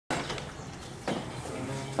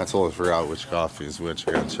I totally forgot which coffee is which.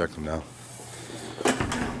 I gotta check them now.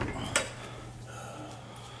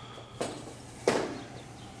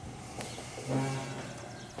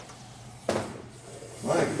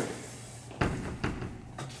 Mike,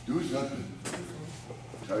 do something.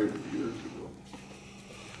 I'm tired of years ago.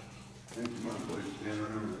 Hey, come on, boys, stand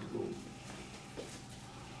around, let's go.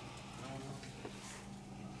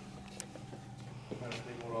 I don't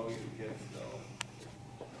think we'll all get the kids though.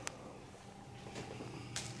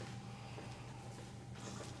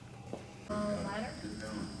 Ladder?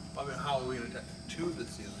 I mean, how are we gonna to the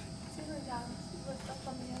ceiling? Ceiling down. Lift up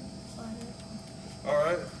on the end. Ladder.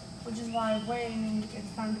 Alright. Which is why when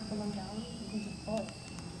it's time to pull them down, you can just pull.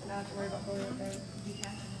 And not have to worry about going up there and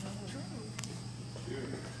detaching them.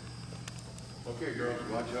 Okay, girls,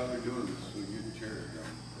 watch how they're doing this, so you get the chair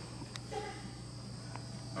down.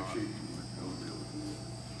 Actually,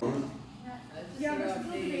 don't Yeah, we're supposed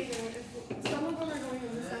to be, some of them are going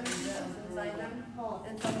in the center inside them,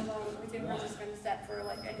 and some of them we think we're just gonna set for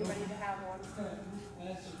like anybody to have one.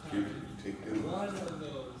 take them.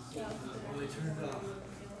 They turned off.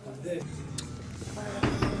 The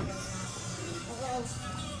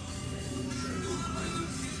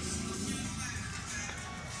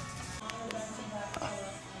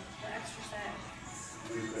extra set.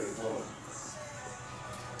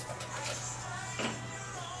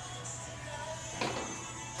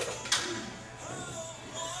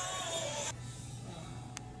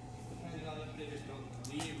 They just don't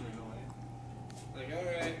leave right away. Like,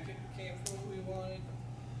 alright, came for what we wanted.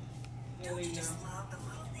 Don't you just love the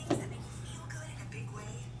little things that make you feel good in a big way?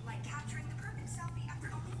 Like capturing the perfect selfie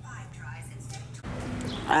after only 5 tries instead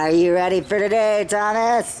of... Are you ready for today,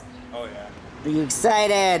 Thomas? Oh yeah. Are you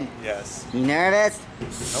excited? Yes. You nervous?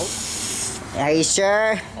 Nope. Are you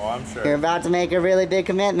sure? Oh, I'm sure. You're about to make a really big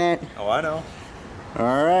commitment. Oh, I know.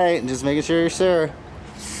 Alright, just making sure you're sure.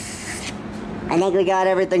 I think we got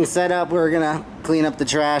everything set up. We're gonna clean up the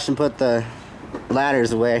trash and put the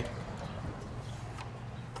ladders away.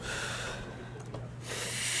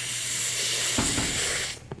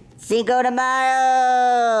 Cinco de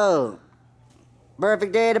Mayo!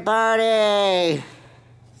 Perfect day to party!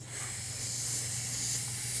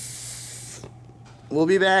 We'll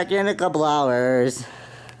be back in a couple hours.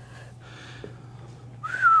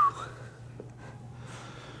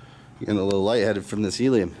 Getting a little lightheaded from this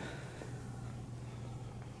helium.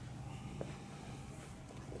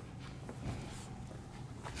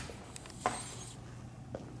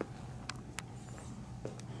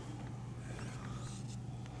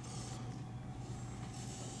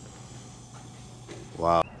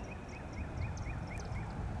 Wow.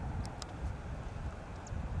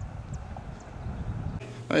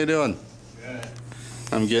 How you doing? Good.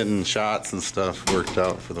 I'm getting shots and stuff worked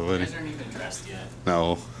out for the You wedding. guys aren't even dressed yet.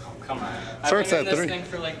 No. Oh, come on. Starts I've been at in this 3. thing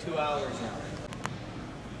for like 2 hours now.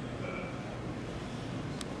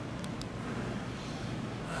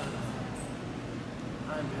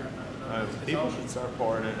 I'm paranoid. People should start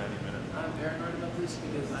pouring in any minute. I'm paranoid about this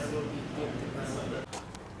because I will be dipped in my liver.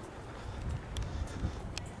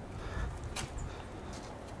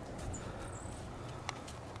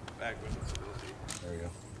 Back when it's real deep. There you go.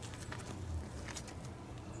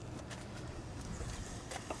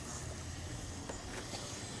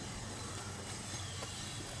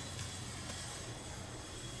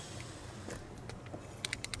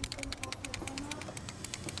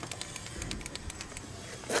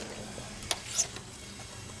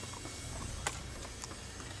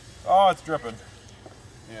 Oh, it's dripping.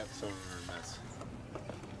 Yeah, it's over a mess.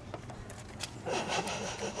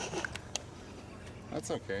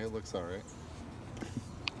 That's okay, it looks alright.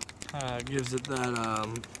 Gives it that,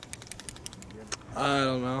 I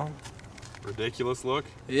don't know. Ridiculous look?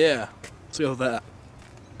 Yeah. Let's go with that.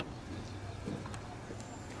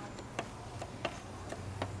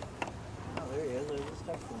 Oh, there he is. There's the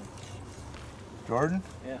stuff for him. Jordan?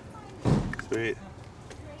 Yeah. Sweet.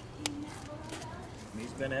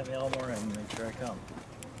 He's been at me all morning to make sure I come.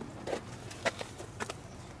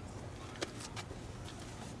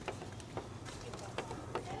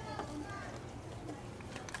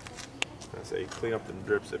 I say clean up the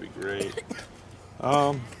drips, that'd be great.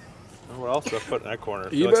 What else do I put in that corner? I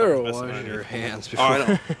feel You like better something's missing wash underneath. your hands Oh, before. I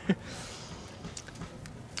know.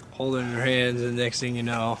 Hold it in your hands, and next thing you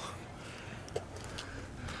know,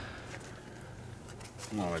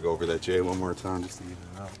 I want to go over that J one more time just to get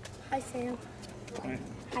it out. Hi, Sam.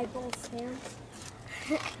 Hi, both Sam.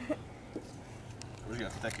 We're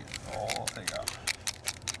gonna stick it the whole thing out.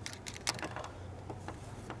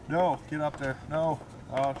 No, get up there. No.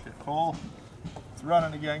 Oh shit, Cole. It's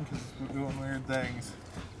running again because we're doing weird things.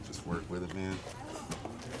 Just work with it, man.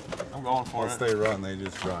 I'm I'm going for Once they run, they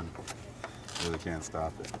just run. Really can't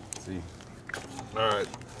stop it. See? All right.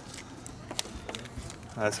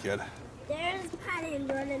 That's good. There's Patty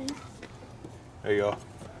running. There you go.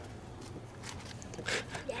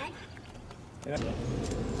 Dad?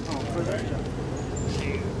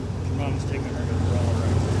 Mom's taking her to the umbrella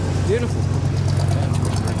right. Beautiful.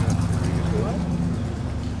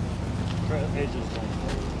 Right, the page is going.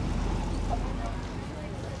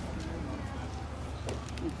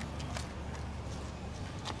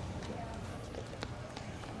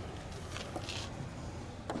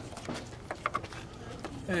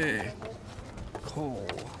 Hey, Cole.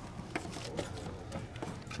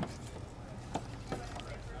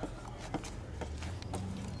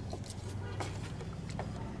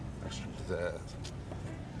 Extra pizzazz.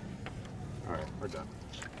 All right, we're done.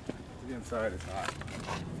 The inside is hot.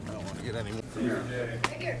 I don't want to get any more.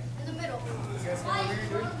 Right here, in the middle.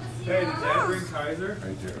 Hey, did Dad bring Kaiser?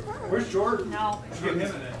 Right there. Where's Jordan? No. Get him in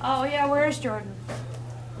it. Oh yeah, where's Jordan?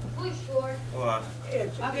 Who's Jordan? Hold on.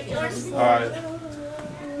 I'll get Jordan. All right.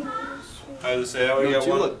 I was say, we got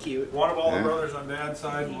You one. look cute. One of all Yeah. the brothers on Dad's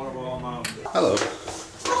side, and one of all on Mom's. Hello.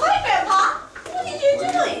 Oh, hi, Grandpa. What are you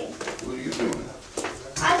doing? What are you doing?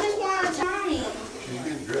 I just want a Johnny. She's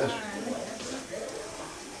getting dressed.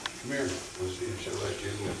 Come here. Let's see if she'll let you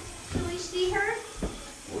in. Can we see her?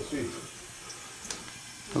 We'll see.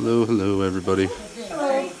 Hello, hello, everybody.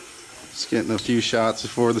 Hello. Just getting a few shots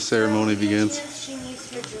before the ceremony begins. She needs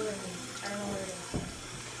her jewelry. I don't know where it is.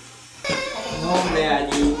 Oh man,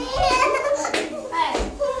 you.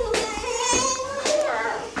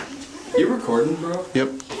 You recording, bro? Yep.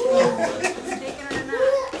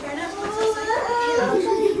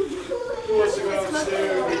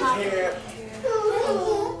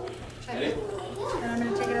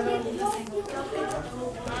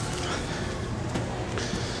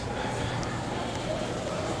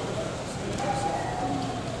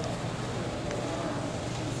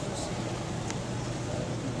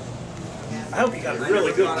 I hope you got a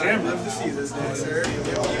really good camera. Love to see this day, sir. Oh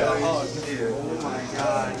my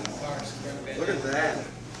god. Look at that.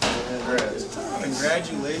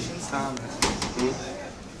 Congratulations, Thomas.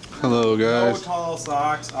 Hello, No guys. tall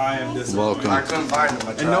socks. I am disappointed. Welcome. I couldn't find them.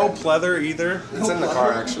 I tried. And no pleather either. It's in the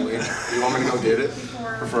car actually. You want me to go get it?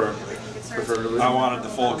 Preferably. I wanted the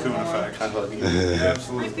full coon effect.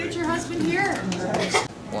 Absolutely. Future husband here.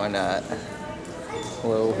 Why not?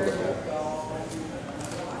 Hello, hello.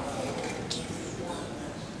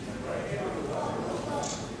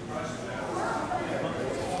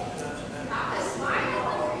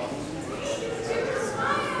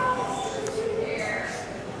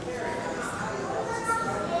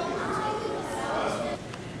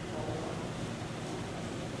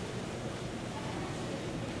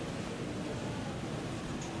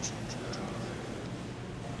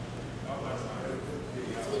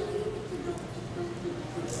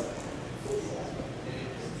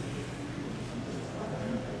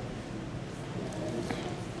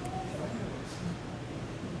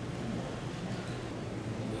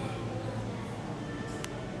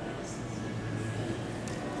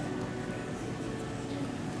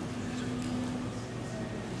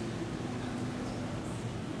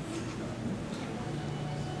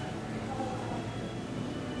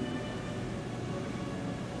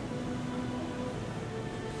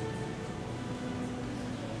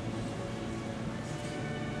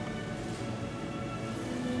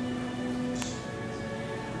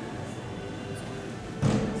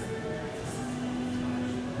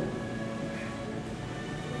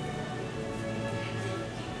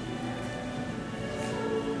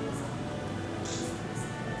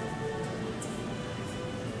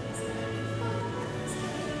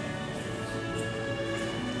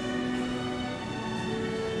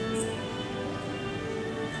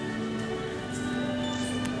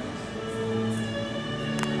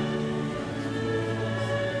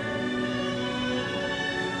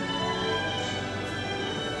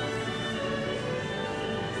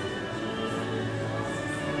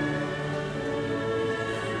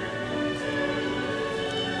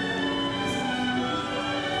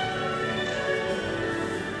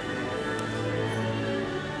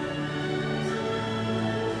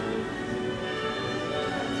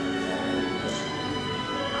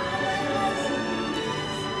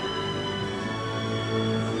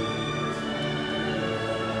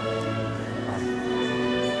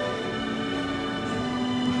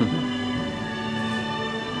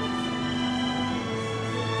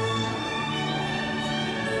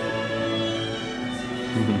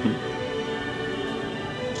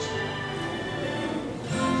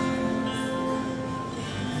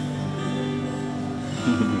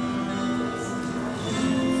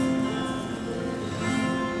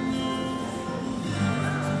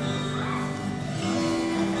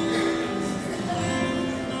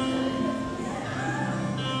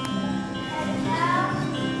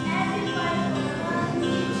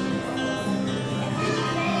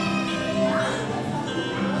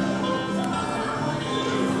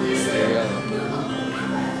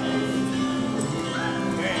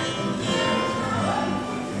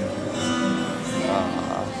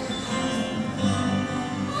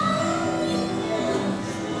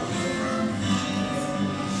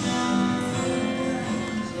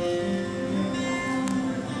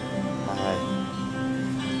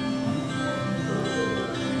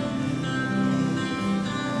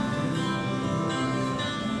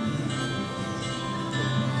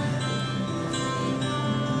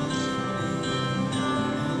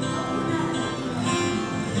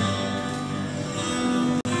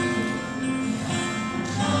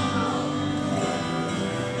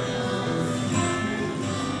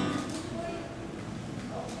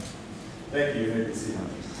 Thank you. You may be seated.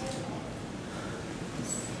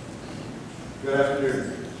 Good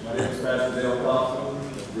afternoon. My name is Pastor Dale Kaufman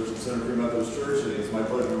of Richmond Center Free Methodist Church, and it's my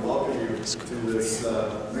pleasure to welcome you to this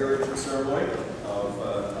marriage ceremony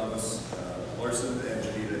of Thomas Larson and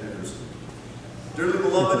Jinitta Henderson. Dearly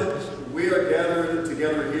beloved, we are gathered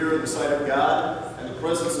together here in the sight of God and the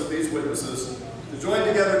presence of these witnesses to join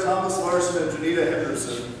together Thomas Larson and Jinitta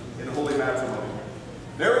Henderson in holy matrimony.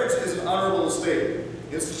 Marriage is an honorable estate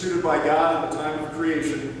instituted by God in the time of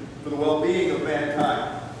creation for the well-being of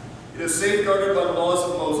mankind. It is safeguarded by the laws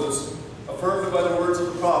of Moses, affirmed by the words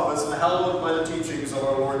of the prophets, and hallowed by the teachings of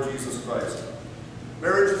our Lord Jesus Christ.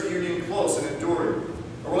 Marriage is a union close and enduring,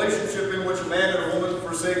 a relationship in which a man and a woman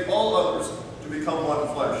forsake all others to become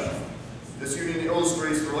one flesh. This union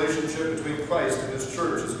illustrates the relationship between Christ and his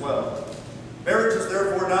church as well. Marriage is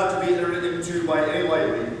therefore not to be entered into by any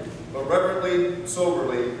lightly, but reverently,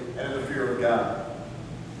 soberly, and in the fear of God.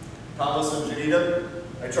 Thomas and Jinitta,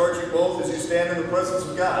 I charge you both as you stand in the presence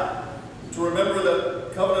of God to remember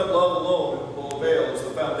that covenant love alone will avail as the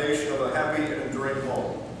foundation of a happy and enduring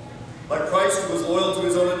home. Let Christ, who was loyal to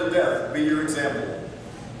his own unto death, be your example.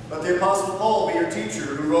 Let the Apostle Paul be your teacher,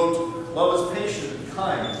 who wrote, "Love is patient and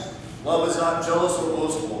kind. Love is not jealous or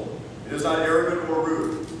boastful. It is not arrogant or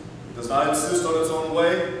rude. It does not insist on its own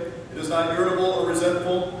way. It is not irritable or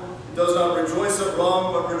resentful. It does not rejoice at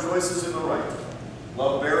wrong, but rejoices in the right.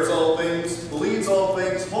 Love bears all things, believes all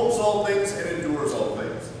things, hopes all things, and endures all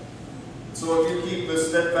things." So if you keep this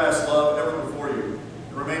steadfast love ever before you,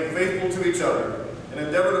 and remain faithful to each other, and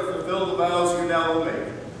endeavor to fulfill the vows you now will make,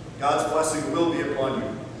 God's blessing will be upon you,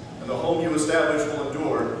 and the home you establish will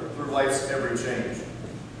endure through life's every change.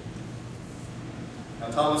 Now,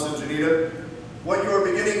 Thomas and Jinitta, what you are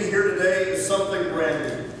beginning here today is something brand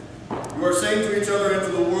new. You are saying to each other and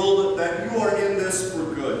to the world that you are in this for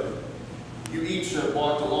good. You each have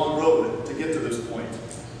walked a long road to get to this point,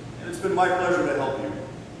 and it's been my pleasure to help you,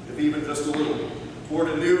 if even just a little, toward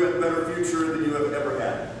a new and better future than you have ever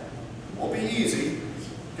had. It won't be easy,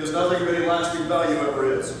 because nothing of any lasting value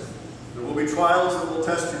ever is. There will be trials that will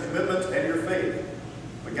test your commitment and your faith,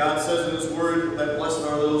 but God says in his word that blessed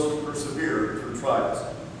are those who persevere through trials.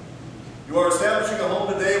 You are establishing a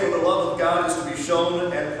home today where the love of God is to be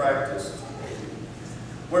shown and practiced,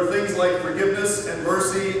 where things like forgiveness and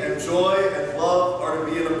mercy and joy and love are to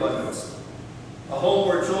be in abundance. A home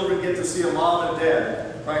where children get to see a mom and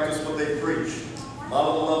dad practice what they preach,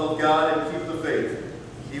 model the love of God, and keep the faith,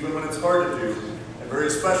 even when it's hard to do, and very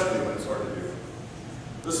especially when it's hard to do.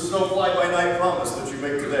 This is no fly-by-night promise that you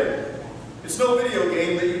make today. It's no video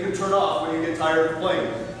game that you can turn off when you get tired of playing.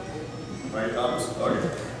 Right, Thomas? Okay.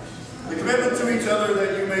 The commitment to each other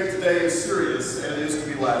that you make today is serious, and it is to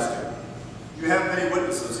be lasting. You have many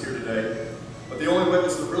witnesses here today, but the only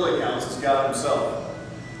witness that really counts is God himself.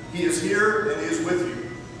 He is here and he is with you,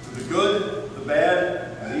 through the good, the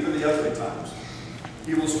bad, and even the ugly times.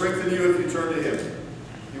 He will strengthen you if you turn to him.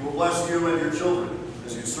 He will bless you and your children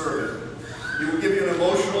as you serve him. He will give you an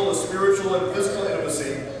emotional, a spiritual, and physical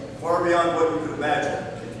intimacy far beyond what you could imagine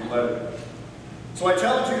if you let him. So I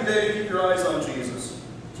challenge you today to keep your eyes on Jesus.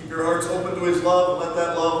 Keep your hearts open to his love, and let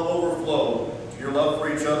that love overflow to your love for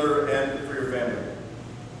each other and for your family.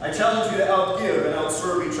 I challenge you to outgive and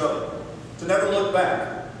outserve each other, to never look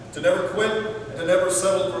back, to never quit, and to never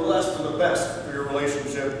settle for less than the best for your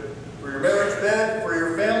relationship, for your marriage bed, for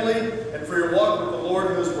your family, and for your walk with the Lord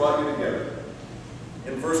who has brought you together.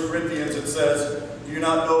 In 1 Corinthians it says, "Do you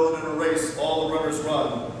not know that in a race all the runners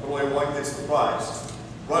run, but only one gets the prize?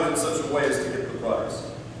 Run in such a way as to get the prize."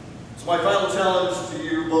 So my final challenge to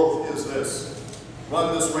you both is this: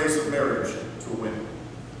 run this race of marriage to win.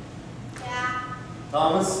 Yeah.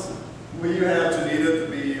 Thomas, will you have Jinitta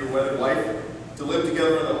to be your wedded wife, to live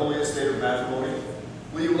together in the holy estate of matrimony?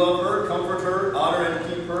 Will you love her, comfort her, honor and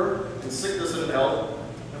keep her in sickness and in health,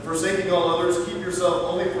 and forsaking all others, keep yourself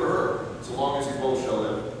only for her, so long as you both shall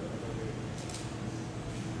live?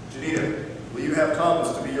 Jinitta, will you have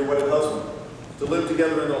Thomas to be your wedded husband, to live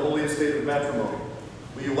together in the holy estate of matrimony?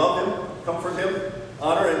 Will you love him, comfort him,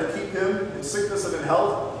 honor and keep him in sickness and in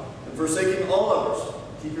health, and forsaking all others,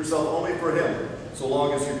 keep yourself only for him, so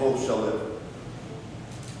long as you both shall live?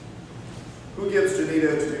 Who gives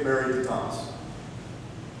Jinitta to be married to Thomas?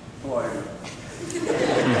 Oh, I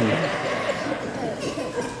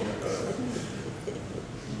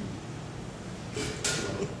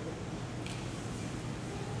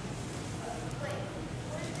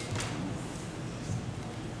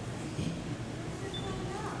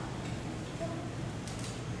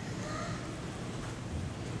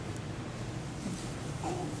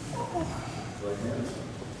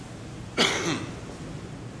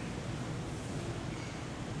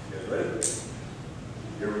Ready?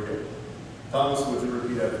 Thomas, would you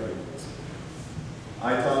repeat after me, please?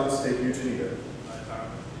 I, Thomas, take you, Jinitta,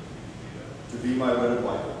 to be my wedded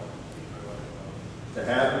wife, to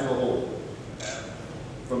have and to hold,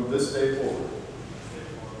 from this day forward,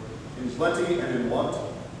 in plenty and in want,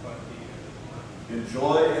 in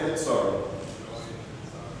joy and in sorrow,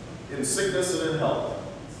 in sickness and in health,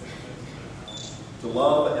 to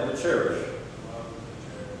love and to cherish,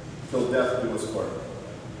 till death do us part.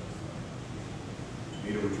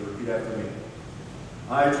 Jinitta, would you repeat after me?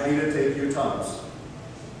 I, Jinitta, take you, Thomas,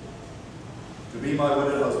 to be my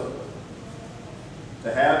wedded husband,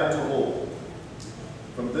 to have and to hold,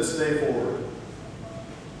 from this day forward,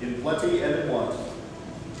 in plenty and in want,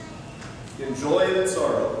 in joy and in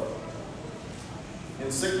sorrow,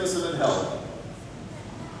 in sickness and in health,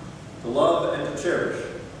 to love and to cherish,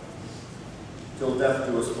 till death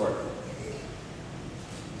do us part.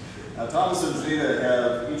 Now, Thomas and Jinitta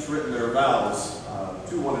have each written their vows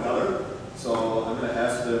to one another, so I'm going to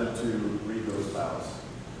ask them to read those vows.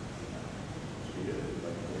 Jinitta, if you'd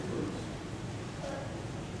like to go first.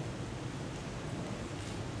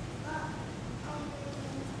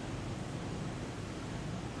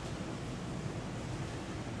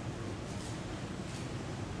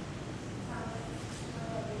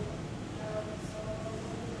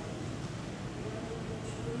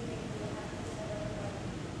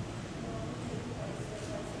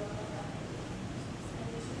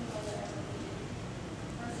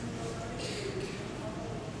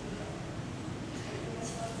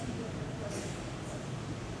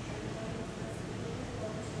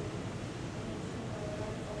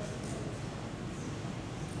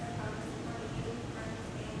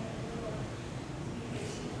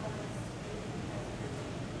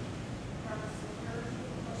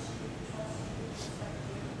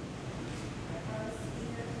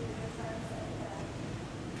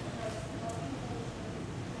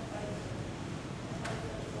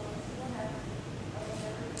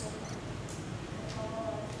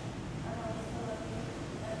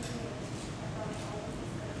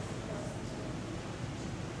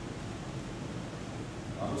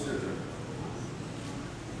 Thomas, your turn.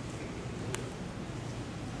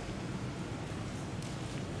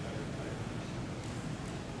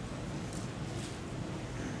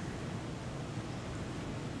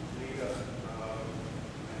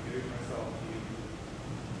 I give myself to you,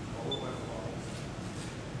 all of my faults.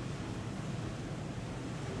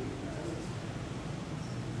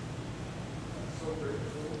 I'm so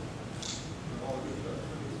grateful for all you've done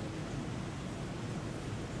for me.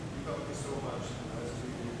 You helped me so much in the last 2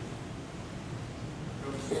 years. You've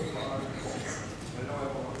come so far. I know I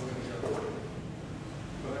won't do any other way,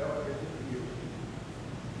 but I always do for you.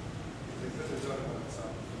 Because I could have done it by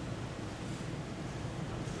myself.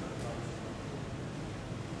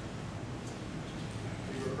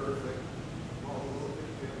 You were perfect. All the little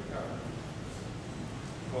things we haven't gotten.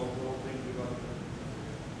 All the little things we love.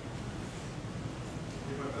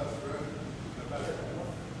 You're my best friend. No matter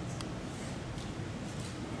what.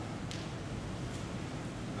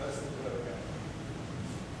 Best thing that I've got.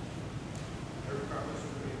 Every promise to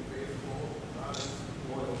be faithful, honest,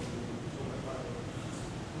 loyal to my father.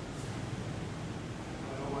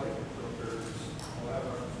 I know life is so good. I'll have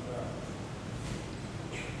arms back.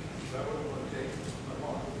 That wouldn't want to take my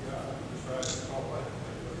walk with God. Just try to call life and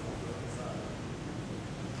make it on the other side.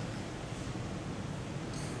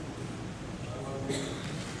 I love you.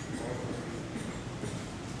 All of you.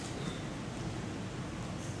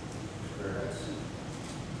 Very nice.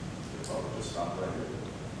 I'll just stop right here.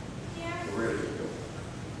 Yeah. We're ready to go.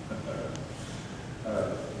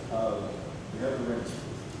 All right. We have the rings.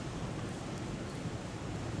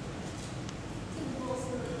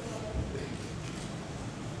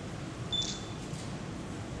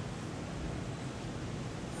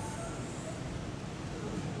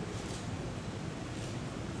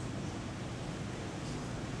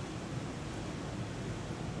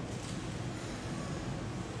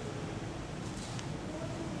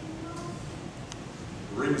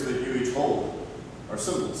 The rings that you each hold are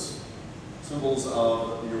symbols. Symbols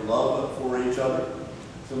of your love for each other.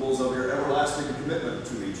 Symbols of your everlasting commitment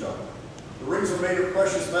to each other. The rings are made of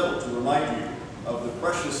precious metal to remind you of the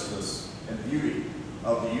preciousness and beauty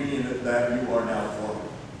of the union that you are now forming.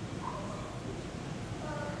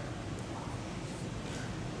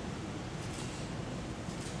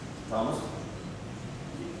 Thomas,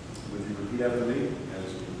 would you repeat after me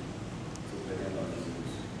as you put the hand on his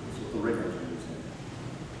knees? This is the ring I'm using.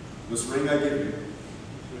 This ring I give you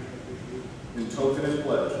in token and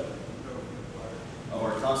pledge of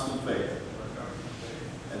our constant faith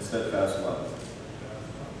and steadfast love.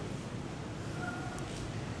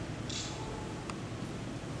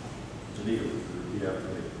 Jinitta, repeat after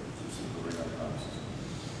me. Receive the ring I promise.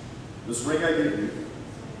 This ring I give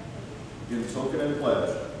you in token and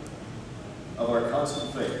pledge of our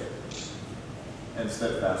constant faith and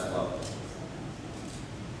steadfast love.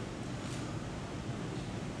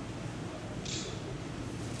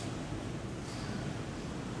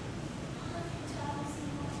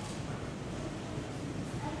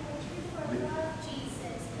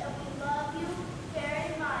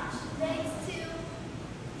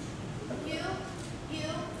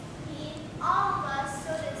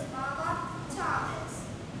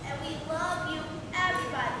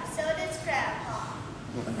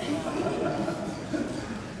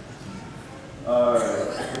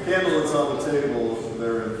 The candle that's on the table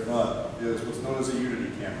there in front is what's known as a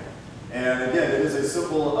unity candle. And again, it is a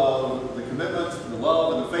symbol of the commitment, the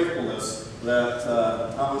love, and the faithfulness that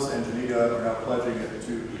Thomas and Jinitta are now pledging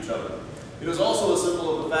to each other. It is also a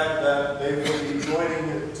symbol of the fact that they will be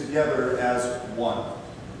joining together as one.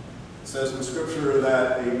 It says in the scripture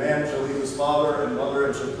that a man shall leave his father and mother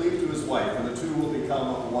and shall cleave to his wife, and the two will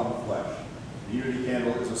become one flesh. The unity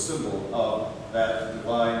candle is a symbol of that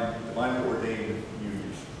divinely ordained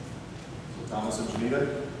union. So Thomas and Jinitta,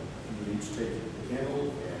 you would each take the candle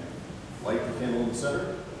and light the candle in the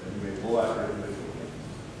center, and you may blow out your individual candles.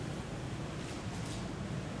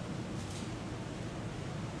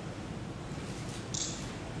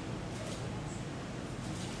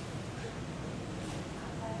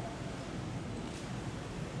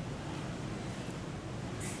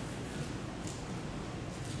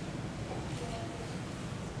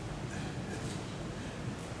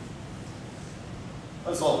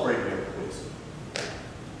 Let's all pray together, please.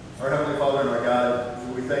 Our Heavenly Father and our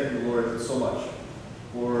God, we thank you, Lord, so much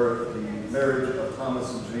for the marriage of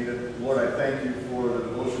Thomas and Jinitta. Lord, I thank you for the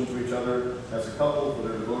devotion to each other as a couple, for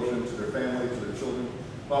their devotion to their family, to their children.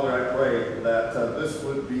 Father, I pray that this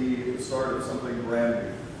would be the start of something brand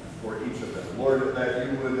new for each of them. Lord, that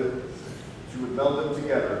you would meld them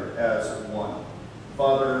together as one.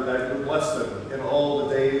 Father, that you would bless them in all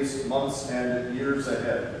the days, months, and years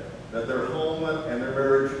ahead. That their home and their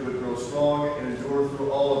marriage would grow strong and endure through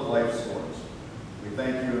all of life's storms. We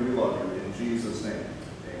thank you and we love you. In Jesus' name,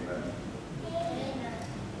 amen. Amen.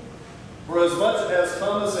 For as much as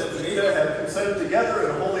Thomas and Jinitta have consented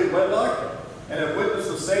together in holy wedlock and have witnessed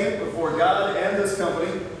the same before God and this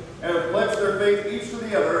company, and have pledged their faith each to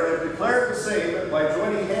the other, and have declared the same by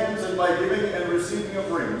joining hands and by giving and receiving of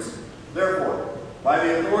rings, therefore, by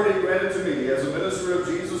the authority granted to me as a minister of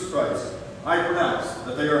Jesus Christ, I pronounce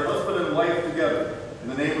that they are husband and wife together, in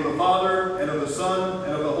the name of the Father, and of the Son,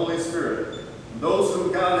 and of the Holy Spirit. And those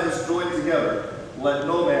whom God has joined together, let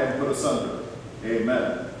no man put asunder.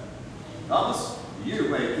 Amen. Thomas, you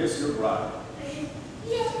may kiss your bride.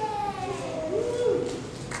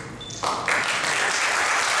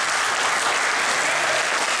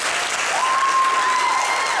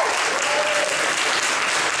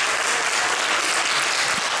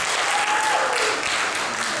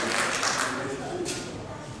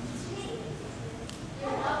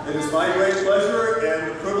 It is my great pleasure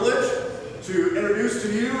and privilege to introduce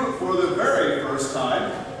to you for the very first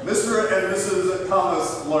time, Mr. and Mrs.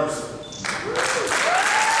 Thomas Larson.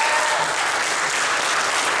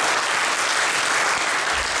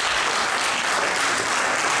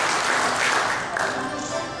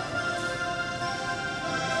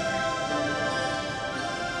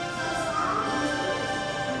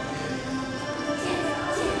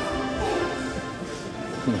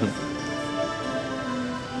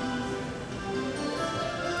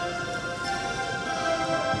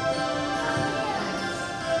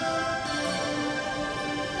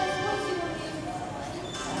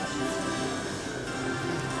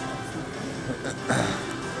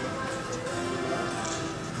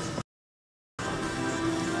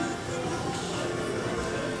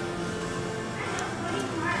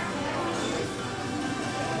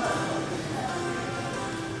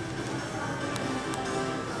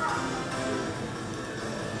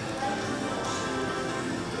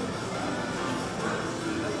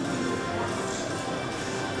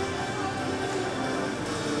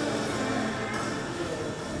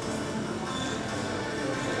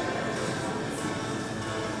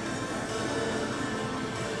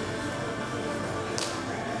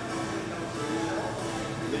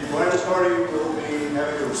 Bridal party will be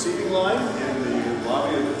having a receiving line in the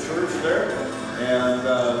lobby of the church there, and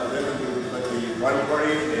then we'll let the bridal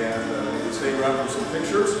party and we'll stay around for some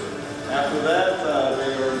pictures. After that,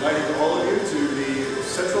 they are inviting all of you to the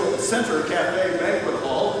Center Cafe Banquet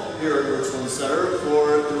Hall here at Richland Center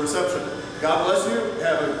for the reception. God bless you.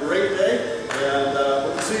 Have a great day, and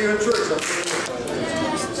we'll see you in church.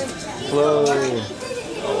 Hello.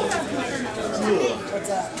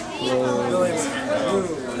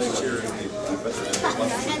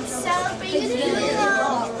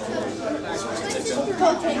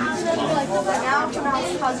 pronounced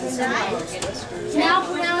husband and wife. Now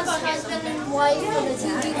pronounced husband and wife for the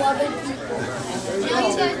TV loving people. Now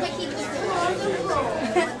you guys might keep this going.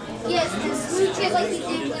 Yes, this new kid like he did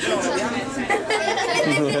with each other.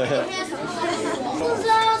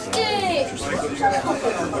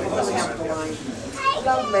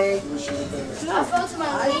 Love me. I'll go to my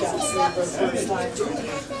lazy step.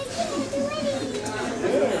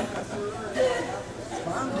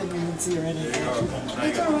 Mom didn't even see her anything. I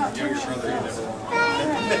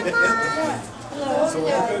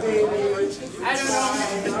don't know.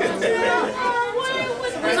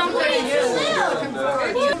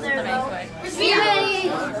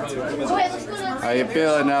 How you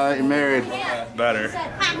feeling now that you're married? Better.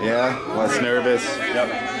 Yeah? Less nervous? Yep.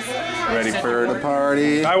 Ready for the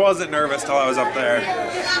party? I wasn't nervous till I was up there.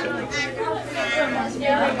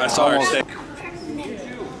 I saw her stay.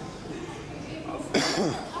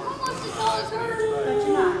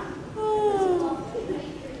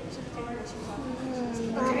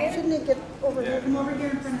 Shouldn't it get over here? Come over here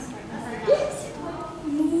in front of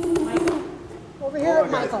over here at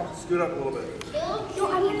Michael. Scoot up a little bit. No,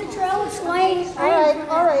 I need to throw a slide.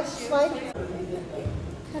 All right, slide.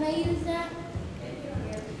 Can I use that?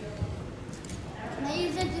 Can I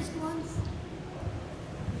use it just once?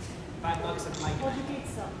 $5 at Michael. What do you need,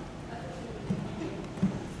 son?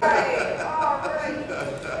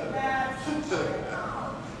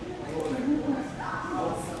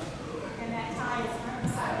 And that tie is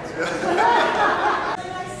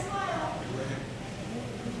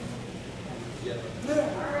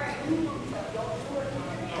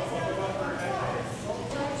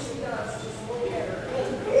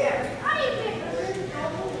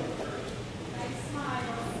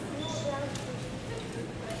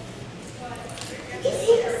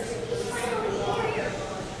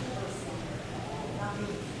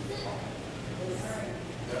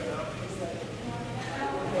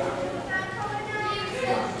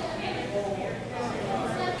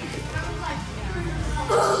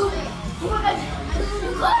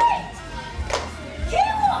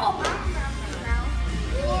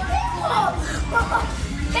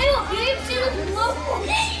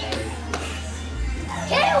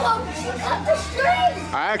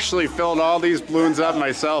I actually filled all these balloons up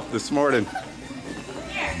myself this morning.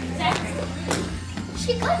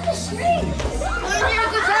 She cut the string. You did a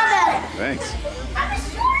good job at it. Thanks. I'm a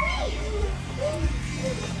story.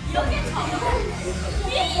 You'll get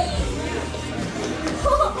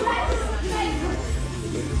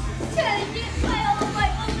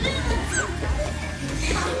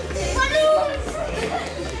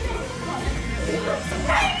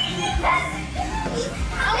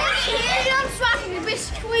I want to hear you. I'm swatting your bitch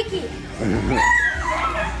squeaky. Come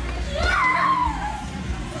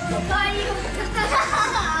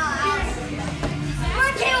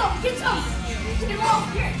on, Caleb, get some. Get off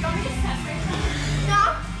here. Don't be separate. No?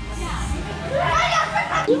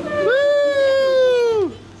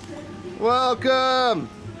 Woo! Welcome!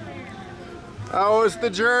 How was the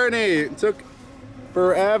journey? It took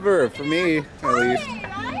forever for me, at least.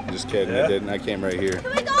 Just kidding, I didn't. I came right here.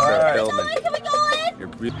 Can we go? Start Can we filming. go in? Can we go in? You're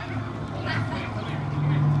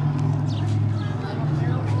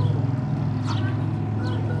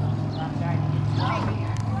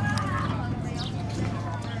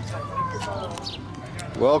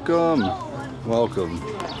welcome. Welcome.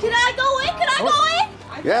 Can I go in? Can I go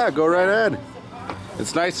in? Yeah, go right ahead.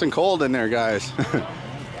 It's nice and cold in there, guys.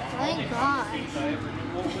 Thank God.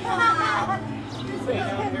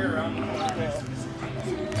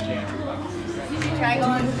 Try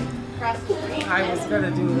going across the street. I was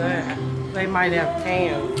gonna do that. They might have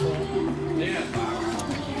cans. Yeah.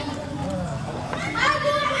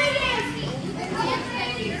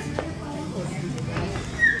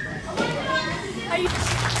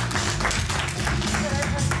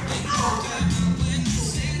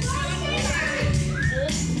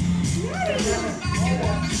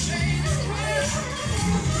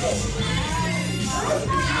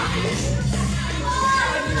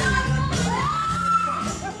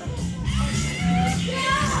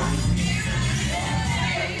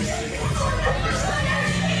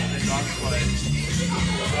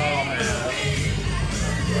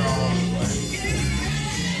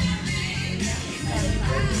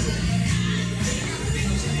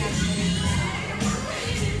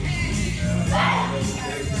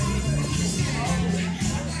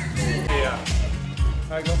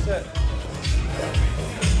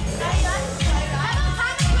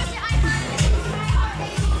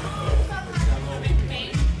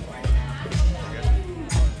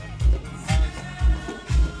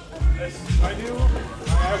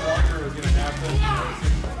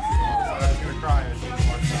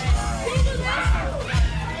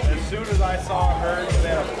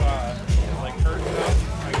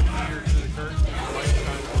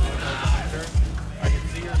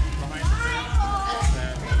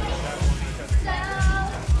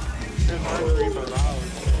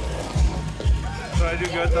 I do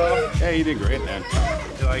good though? Yeah, you did great, man.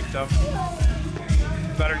 You liked them?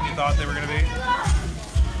 Better than you thought they were gonna be?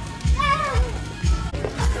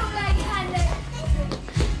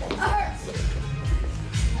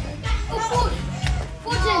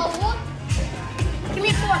 Give me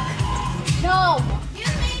a fork. No.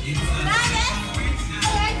 Give me.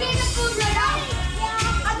 I take the food right out.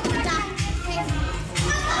 I'm gonna die.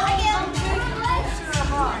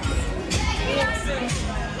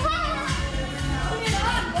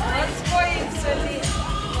 Let's go in, Cindy.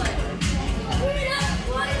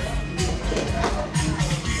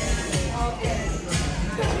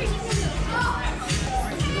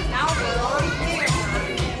 Now we're on here.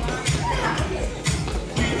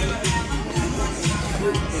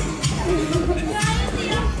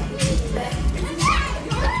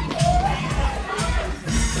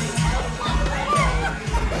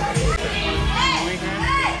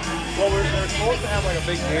 Well, they're supposed to have like a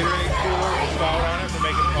big Gatorade cooler with spout on it to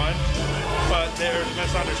make it fun, but there's a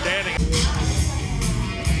misunderstanding.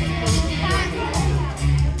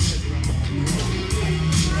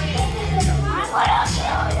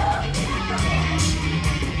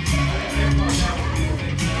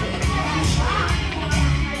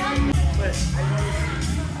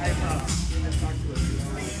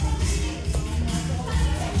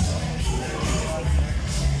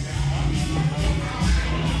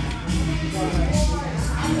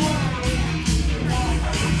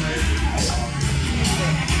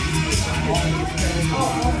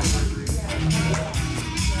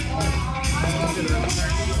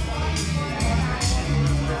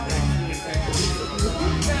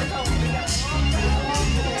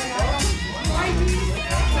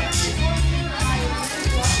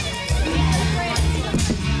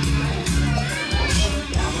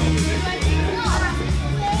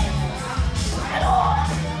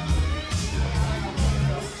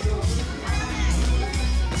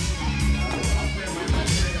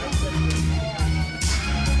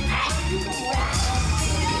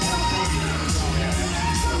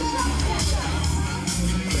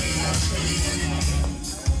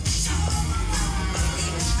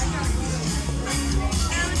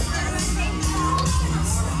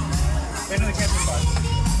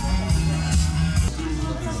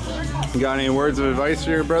 You got any words of advice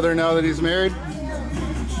for your brother now that he's married?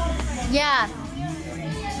 Yeah.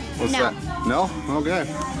 What's No. that? No? Okay.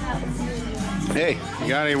 Hey, you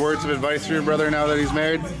got any words of advice for your brother now that he's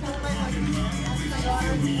married?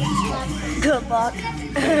 Good luck.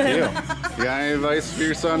 Thank you. You got any advice for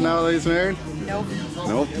your son now that he's married? Nope.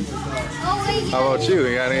 Nope. How about you?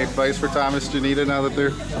 You got any advice for Thomas, Jinitta now that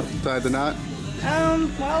they're tied the knot?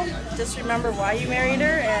 Well, just remember why you married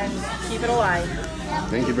her and keep it alive.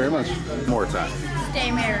 Thank you very much. More time.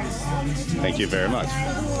 Stay married. Thank you very much.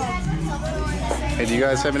 Hey, do you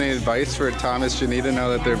guys have any advice for Thomas, Jinitta now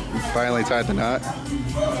that they're finally tied the knot?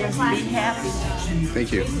 Just be happy.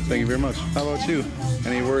 Thank you. Thank you very much. How about you?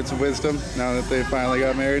 Any words of wisdom now that they finally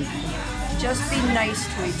got married? Just be nice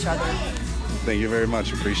to each other. Thank you very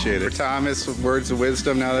much. Appreciate it. For Thomas, words of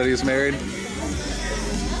wisdom now that he's married?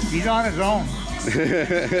 He's on his own.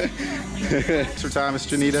 For Thomas,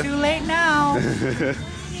 Jinitta? Too late now.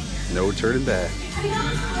 No turning back.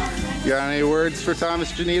 You got any words for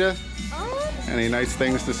Thomas, Jinitta? Any nice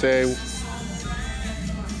things to say?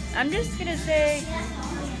 I'm just gonna say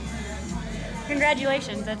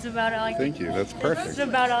congratulations. That's about all I can. Thank you. That's perfect. That's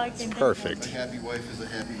about all I can think. Perfect. A happy wife is a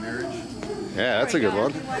happy marriage. Yeah, that's a good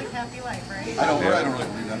one. Happy wife, happy life, right? I don't really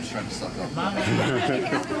believe that. I'm just trying to suck up.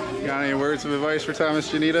 Got any words of advice for Thomas,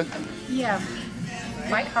 Jinitta? Yeah.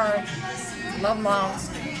 Fight hard. Love long.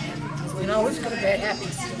 We know it's gonna be happy.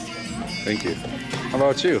 Thank you. How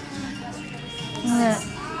about you?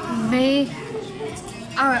 Me,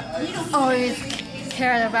 I always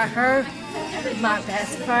cared about her, my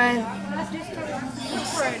best friend. Look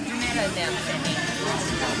for Jinitta and them, Cindy.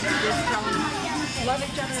 Just love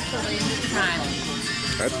each other till the end of time.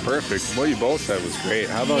 That's perfect. What you both said was great.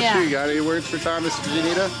 How about Yeah. you? Got any words for Thomas,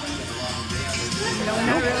 Jinitta? No,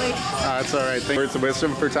 not really. That's all right. Words of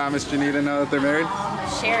wisdom for Thomas, Jinitta now that they're married?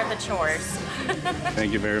 Share the chores.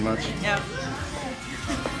 Thank you very much. Yep.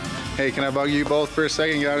 Hey, can I bug you both for a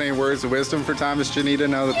second? You got any words of wisdom for Thomas, Jinitta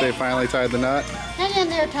now that they finally tied the knot? Hang in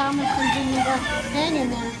there, Thomas and Jinitta. Hang in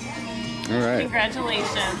there. All right.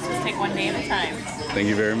 Congratulations. Just take one day at a time. Thank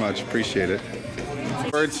you very much. Appreciate it.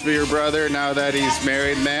 Words for your brother now that he's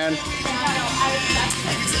married, man?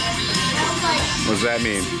 What does that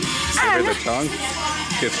mean? Give her the tongue?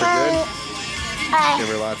 Kiss her good? Give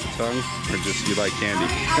her lots of tongue? Or just you like candy?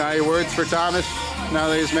 Got any words for Thomas? now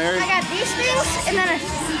that he's married? I got these things and then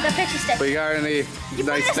the picture stick. But you got any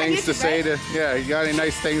nice things to say to, yeah, you got any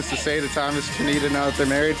nice things to say to Thomas and Jinitta now that they're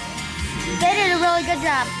married? They did a really good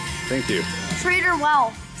job. Thank you. Treat her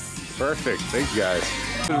well. Perfect. Thank you guys.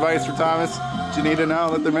 Advice for Thomas, Jinitta now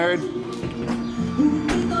that they're married?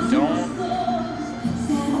 Don't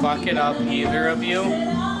fuck it up, either of you.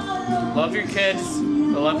 Love your kids,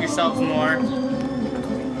 but love yourselves more.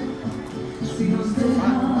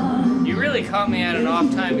 You really caught me at an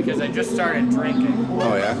off time because I just started drinking.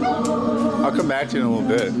 Oh yeah? I'll come back to you in a little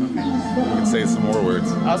bit. You can say some more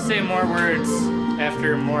words. I'll say more words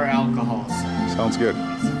after more alcohol. Sounds good.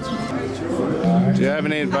 Do you have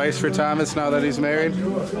any advice for Thomas now that he's married?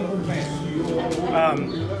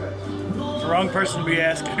 The wrong person to be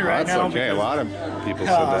asking right now. That's okay. A lot of people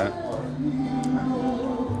said that.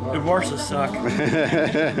 Divorces suck.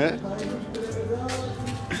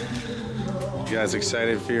 You guys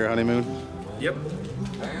excited for your honeymoon? Yep.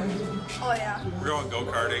 Oh yeah. We're going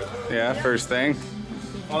go-karting. Yeah, first thing?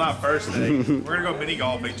 Well, not first thing. We're gonna go mini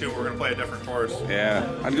golfing too. We're gonna play a different course. Yeah,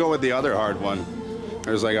 I'd go with the other hard one.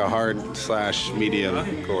 There's like a hard /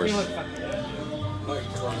 medium course.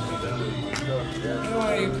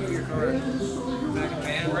 Why do you put your card back in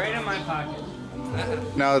man? Right in my pocket.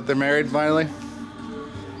 Now that they're married finally?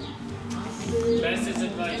 Best is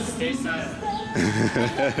advice, stay silent.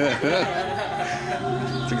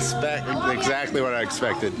 It's exactly what I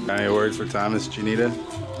expected. Any words for Thomas, Jinitta?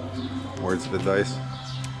 Words of advice?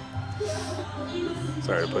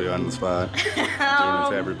 Sorry to put you on the spot. Doing it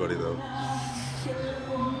to everybody though.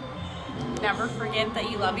 Never forget that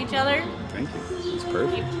you love each other. Thank you. It's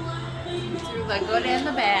perfect. Through the good and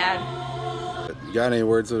the bad. You got any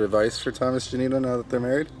words of advice for Thomas, Jinitta now that they're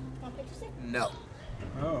married? No.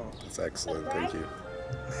 Oh. That's excellent. Thank you.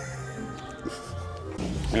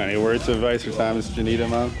 Any words of advice for Thomas, Jinitta,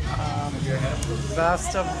 Mom?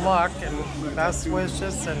 Best of luck and best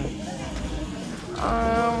wishes, and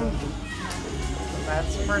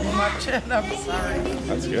that's pretty much it. I'm sorry.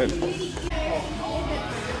 That's good.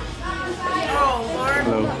 Oh, Lord.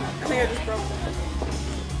 Hello. I think I just broke it.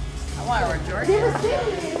 I want to Jordan.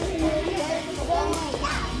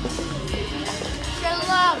 Good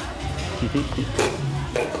luck.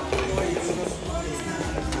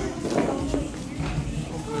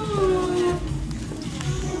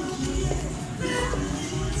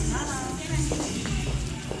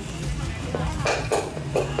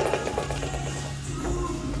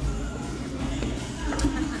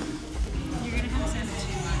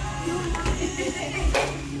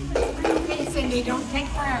 Okay, Cindy, don't take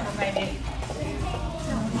forever, baby.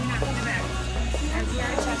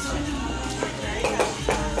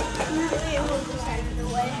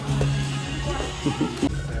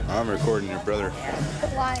 I'm recording your brother.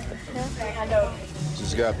 Why? I know.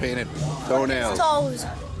 She's got painted toenails. Toes.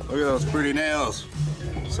 Look at those pretty nails.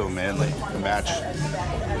 So manly. Match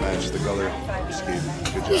the color scheme.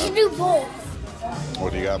 Good You should job. do both.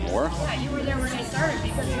 What, do you got more? Yeah, you were there when I started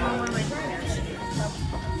because you were one of my trainers.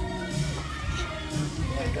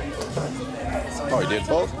 Oh, you did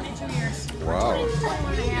both? 22 years. Wow.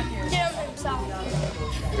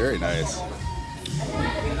 Very nice.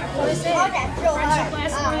 What is it? Friendship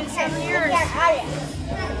lasted 7 years.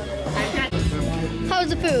 How's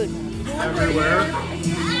the food? Everywhere.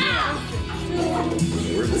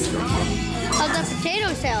 How's that potato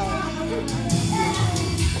salad?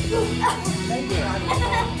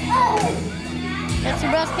 That's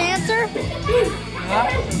your best answer?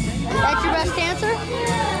 That's your best answer?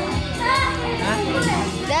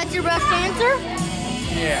 That's your best answer?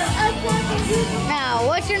 Yeah. Now,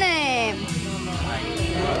 what's your name?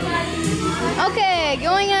 Okay,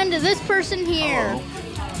 going on to this person here.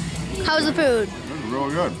 How's the food? Real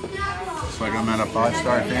good. It's like I'm at a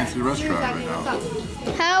 5-star fancy restaurant right now.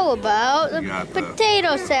 How about the You got the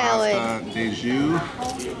potato salad? Pasta de jus,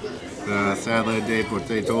 the salad de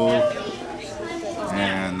potato,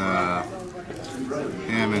 and the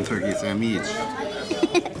ham and turkey sandwich.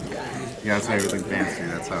 You gotta say everything fancy.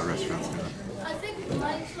 That's how restaurants do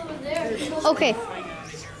it. Okay.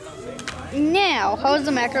 Now, how's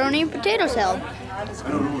the macaroni and potato salad?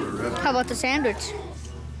 How about the sandwich?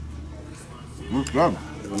 Looks good.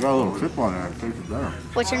 We got a little chip on it. It tastes better.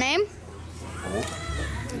 What's your name?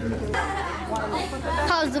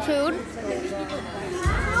 How's the food?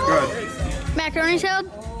 Good. Macaroni salad?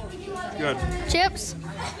 Good. Chips?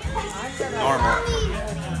 Normal.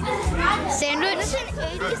 Sandwich?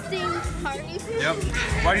 Yep.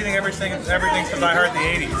 Why do you think everything's because I heard the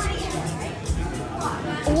 80s?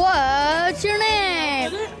 What's your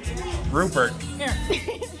name? Rupert.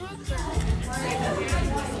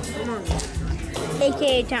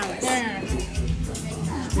 AKA Thomas.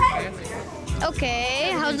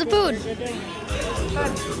 Okay, how's the food?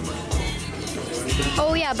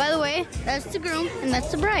 Oh yeah, by the way, that's the groom and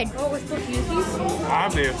that's the bride. Oh, we're supposed to use these?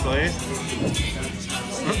 Obviously.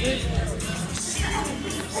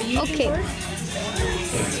 Okay.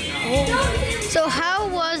 So how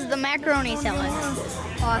was the macaroni salad?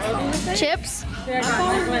 Awesome. Chips?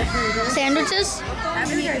 Sandwiches?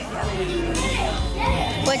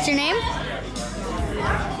 What's your name?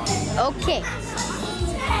 Okay.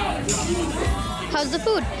 How's the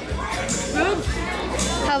food? Good.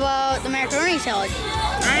 How about the macaroni salad?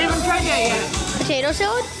 I haven't tried that yet. Potato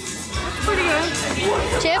salad? That's pretty good.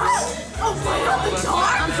 Chips?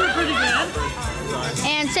 I'm sure pretty good.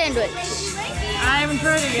 And sandwich? I haven't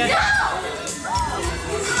tried it yet.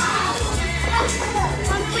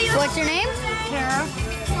 What's your name? Kara.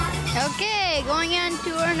 Okay, going on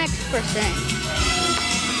to our next person.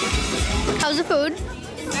 How's the food?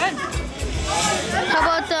 Good. How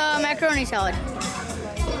about the macaroni salad?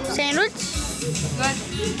 Sandwich? Good.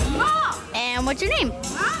 And what's your name?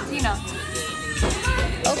 Tina.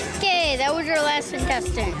 Okay, that was your last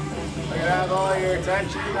contestant. I have all your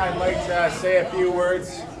attention. I'd like to say a few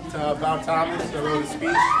words about Thomas. I wrote a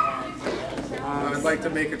speech. I'd like to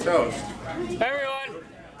make a toast. Everyone!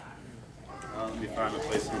 Let me find a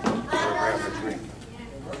place to grab a drink.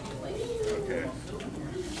 Okay.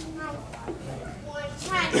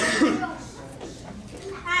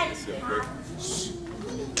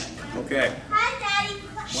 Okay.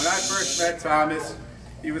 When I first met Thomas,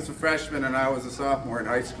 he was a freshman and I was a sophomore in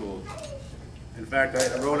high school. In fact,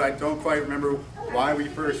 I don't quite remember why we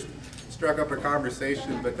first struck up a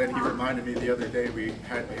conversation, but then he reminded me the other day we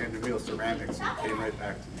had hand and wheel ceramics and it came right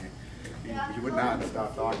back to me. He would not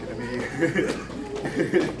stop talking to me.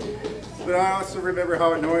 But I also remember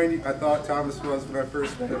how annoying I thought Thomas was when I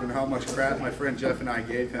first met him and how much crap my friend Jeff and I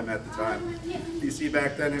gave him at the time. You see,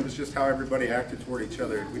 back then it was just how everybody acted toward each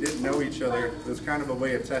other. We didn't know each other. It was kind of a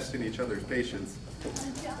way of testing each other's patience.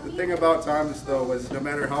 The thing about Thomas, though, was no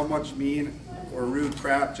matter how much mean or rude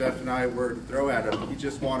crap Jeff and I were to throw at him, he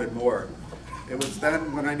just wanted more. It was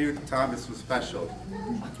then when I knew Thomas was special.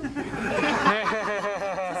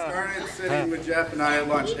 I started sitting with Jeff and I at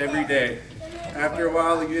lunch every day. After a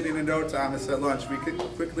while of getting to know Thomas at lunch, we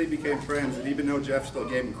quickly became friends, and even though Jeff still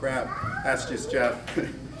gave him crap, that's just Jeff.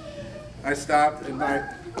 I stopped, and my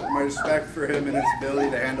respect for him and his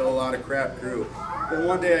ability to handle a lot of crap grew. Then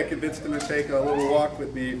one day I convinced him to take a little walk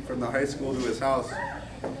with me from the high school to his house.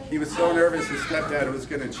 He was so nervous his stepdad was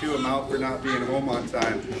going to chew him out for not being home on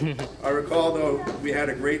time. I recall, though, we had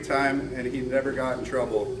a great time and he never got in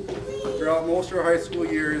trouble. Throughout most of our high school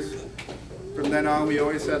years, from then on, we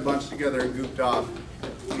always had lunch together and goofed off.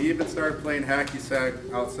 We even started playing hacky sack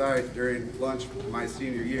outside during lunch my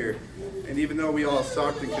senior year. And even though we all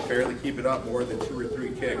sucked and could barely keep it up more than 2 or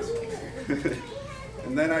 3 kicks.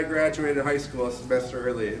 And then I graduated high school a semester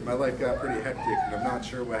early, and my life got pretty hectic, and I'm not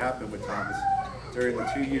sure what happened with Thomas. During the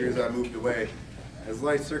 2 years I moved away. As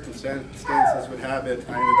life circumstances would have it,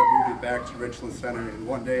 I ended up moving back to Richland Center, and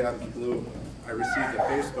one day out of the blue, I received a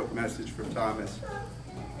Facebook message from Thomas.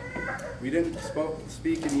 We didn't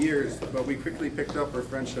speak in years, but we quickly picked up our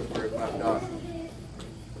friendship where it left off.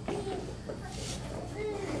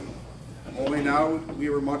 Only now we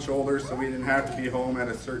were much older, so we didn't have to be home at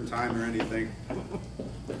a certain time or anything.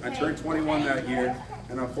 I turned 21 that year,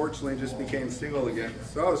 and unfortunately just became single again,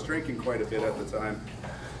 so I was drinking quite a bit at the time.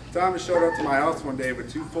 Thomas showed up to my house one day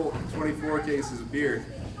with 2 full 24 cases of beer.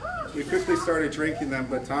 We quickly started drinking them,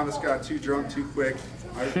 but Thomas got too drunk too quick.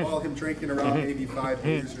 I recall him drinking around maybe 5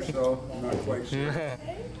 beers or so, I'm not quite sure.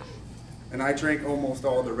 And I drank almost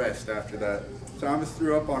all the rest after that. Thomas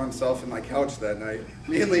threw up on himself in my couch that night,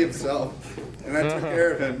 mainly himself. And I took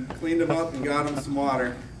care of him, cleaned him up, and got him some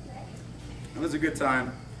water. It was a good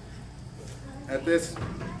time. At this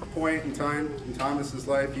point in time in Thomas's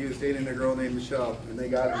life, he was dating a girl named Michelle, and they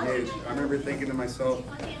got engaged. I remember thinking to myself,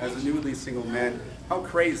 as a newly single man, how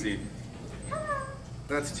crazy.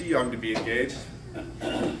 That's too young to be engaged.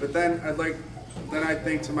 But then I'd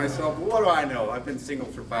think to myself, well, what do I know? I've been single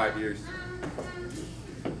for 5 years.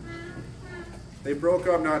 They broke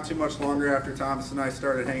up not too much longer after Thomas and I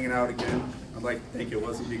started hanging out again. I'd like to think it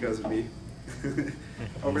wasn't because of me.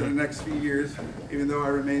 Over the next few years, even though I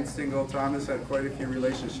remained single, Thomas had quite a few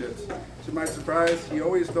relationships. To my surprise, he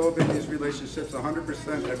always dove in these relationships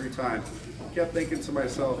 100% every time. I kept thinking to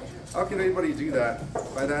myself, how can anybody do that?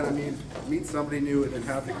 By that I mean, meet somebody new and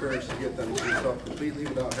have the courage to get them to yourself completely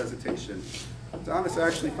without hesitation. Thomas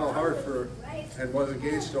actually fell hard for and was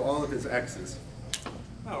engaged to all of his exes.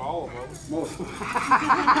 Not all of them. Most.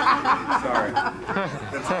 Sorry.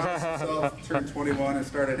 Then Thomas himself turned 21 and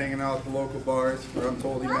started hanging out at the local bars where I'm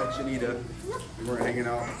told he met Jinitta. We weren't hanging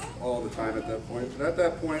out all the time at that point. But at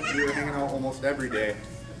that point, we were hanging out almost every day.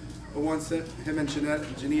 But once him and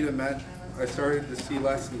Jinitta met, I started to see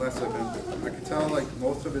less and less of him. I could tell, like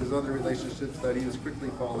most of his other relationships, that he was quickly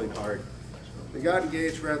falling hard. They got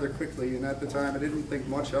engaged rather quickly, and at the time I didn't think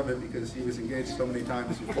much of it because he was engaged so many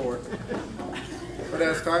times before. But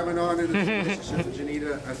as time went on in his relationship with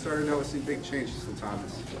Jinitta, I started noticing big changes in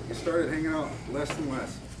Thomas. He started hanging out less and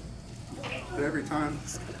less. But every time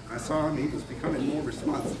I saw him, he was becoming more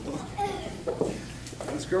responsible.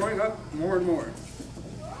 He was growing up more and more.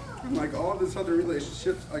 And like all of his other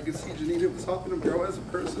relationships, I could see Jinitta was helping him grow as a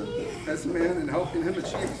person, as a man, and helping him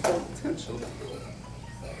achieve his full potential.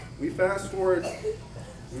 We fast forward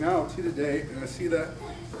now to today, and I see that,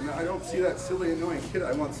 and I don't see that silly, annoying kid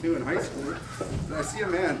I once knew in high school, but I see a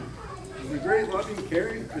man who's a great, loving,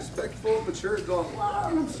 caring, respectful, mature adult.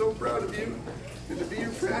 And I'm so proud of you, and to be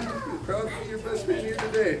your friend, and proud to be your best man here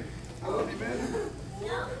today. I love you, man.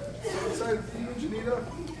 So excited for you, Jinitta.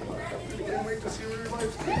 And I can't wait to see where your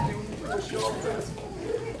life's going to. I wish you all the best.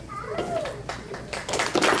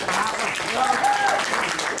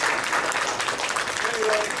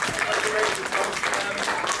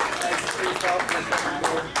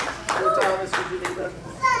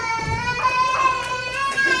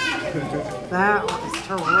 That was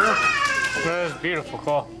terrific. That was beautiful,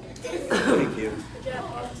 Cole. Thank you.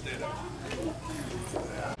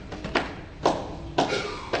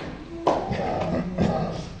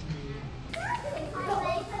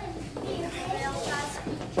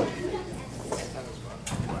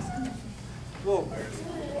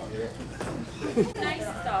 Nice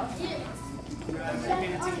stuff.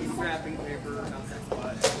 Fancy wrapping paper or nothing,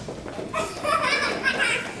 but.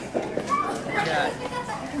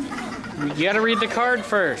 You gotta read the card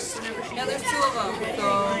first. Yeah, there's 2 of them. So.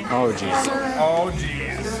 Oh, jeez. Oh,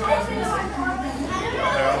 jeez.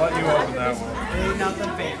 I'll let you open that one. Ain't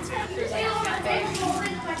nothing fancy.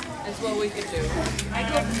 It's what we could do. I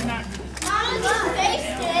could not. Mom, you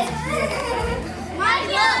faced it. Mommy,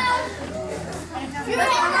 look.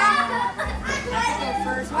 Let's go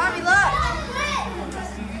first. Mommy, look.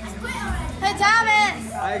 Hey, Thomas.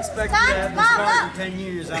 I expect to have this card in 10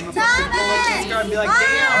 years. I'm about to pull up this card and be like, damn,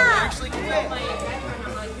 I actually can win.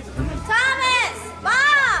 Thomas!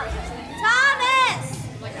 Mom! Thomas!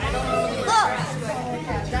 Look!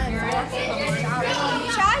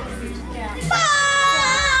 Try? Mom!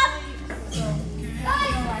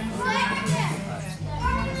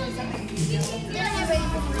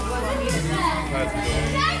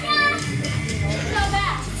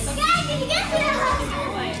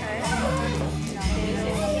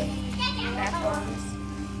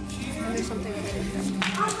 There's something with it.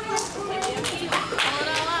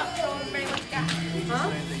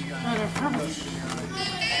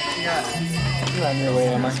 You're on your way,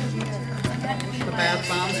 Emma. The bath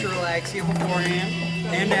bombs to relax you beforehand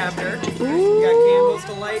and after. You got candles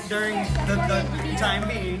to light during the time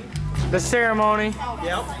being. The ceremony.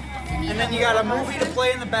 Yep. And then you got a movie to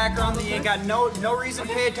play in the background that you ain't got no reason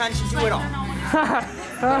to pay attention to at all.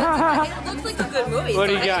 It looks like a good movie. What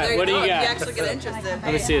do you got? What do you got? You actually get interested.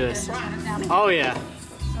 Let me see this. Oh, yeah.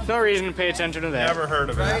 No reason to pay attention to that. Never heard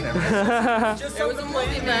of it. Just something to play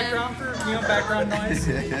in the background for, background noise.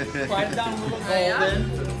 Quiet it down a little golden.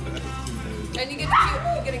 And you get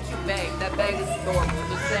a cute bag. That bag is adorable.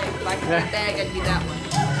 Just saying, if I could get a bag, I'd be that one.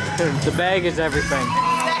 The bag is everything.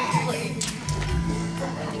 Exactly.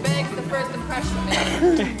 The bag's the first impression of me.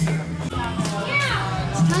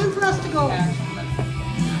 It's time for us to go.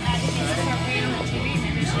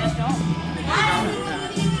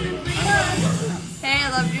 Hey, I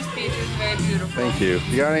loved your speech. It was very beautiful. Thank you.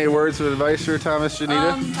 You got any words of advice for Thomas,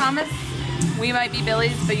 Jinitta? Thomas, we might be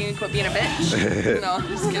Billies, but you can quit being a bitch. No, I'm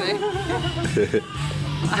just kidding.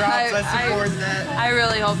 I support that. I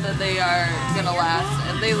really hope that they are gonna last,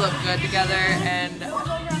 and they look good together. And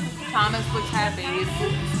Thomas looks happy.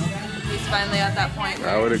 He's finally at that point where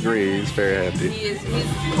I would agree. He's very happy. he's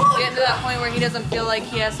getting to that point where he doesn't feel like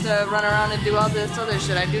he has to run around and do all this other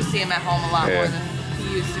shit. I do see him at home a lot more than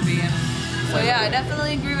he used to be. And so yeah, I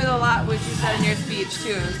definitely agree with a lot what you said in your speech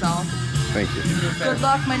too. So thank you. Good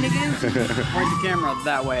luck, my niggas. Point the camera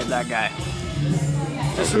that way at that guy.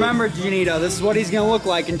 Just remember, Jinitta, this is what he's gonna look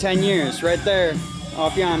like in 10 years, right there,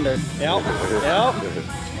 off yonder. Yep.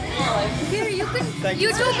 Here, you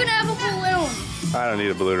two can have a balloon. I don't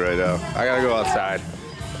need a balloon right now. I gotta go outside.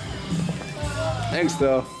 Thanks,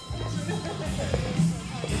 though.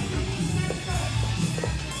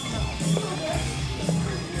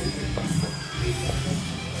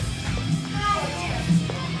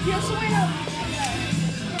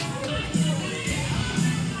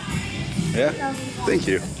 Yeah? Thank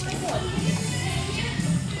you.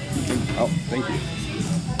 Oh, thank you.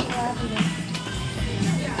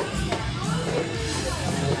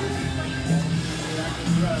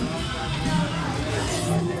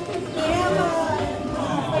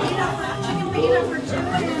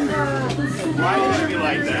 Why would it be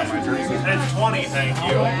like that? It's 20, thank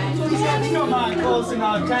you. Come on, close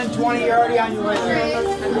enough. 10, 20, you're already on your way there.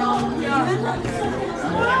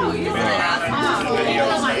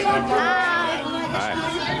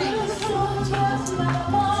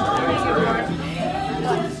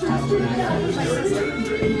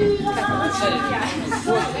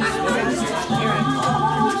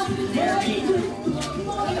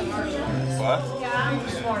 What?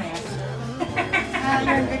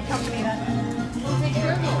 You're in good company then.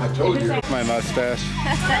 I told you. My mustache.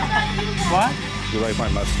 What? You like my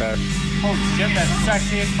mustache? Holy shit, that's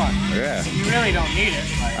sexy as fuck. Yeah. You really don't need it.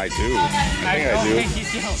 I do. I think I don't do. think you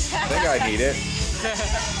do. I think I need it.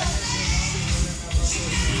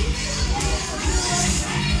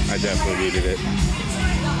 I definitely needed it.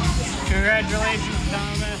 Congratulations,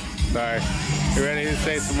 Thomas. Sorry. You ready to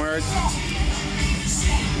say some words?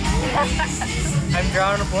 I'm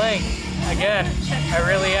drawing a blank. Again, I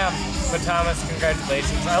really am. But Thomas,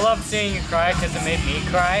 congratulations. I love seeing you cry because it made me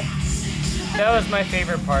cry. That was my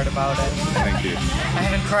favorite part about it. Thank you. I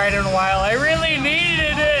haven't cried in a while. I really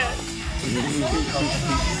needed it.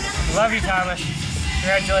 Love you, Thomas.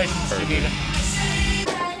 Congratulations, Jinitta.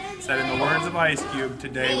 Said in the words of Ice Cube,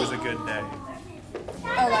 today was a good day.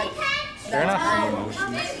 Fair enough.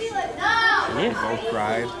 Yeah. Both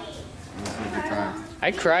cried. It was a good time.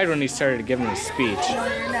 I cried when he started giving his speech.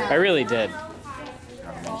 I really did.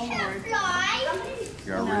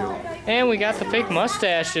 Got real. And we got the fake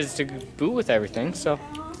mustaches to boot with everything, so.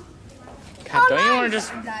 God, don't you want to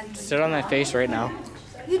just sit on that face right now?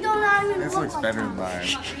 You don't even This looks better than mine.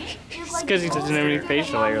 It's because he doesn't have any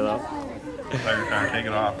facial hair, though. Let your car, take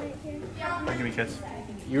it off. Give me a kiss.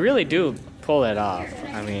 You really do pull that off.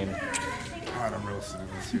 I mean, God, I'm roasted in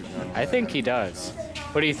this suit now. I think he does.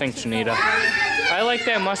 What do you think, Jinitta? I like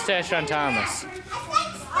that mustache on Thomas.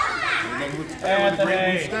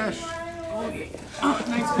 Anthony.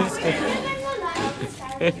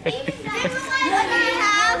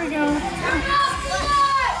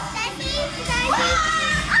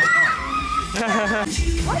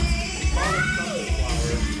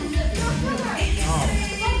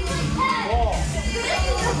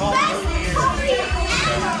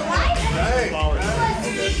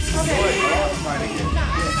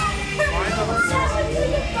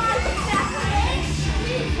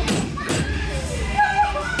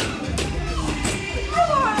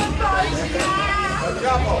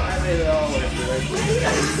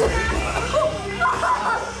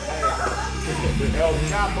 El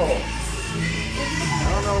Chapo. I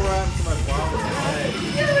don't know where I'm to my flowers.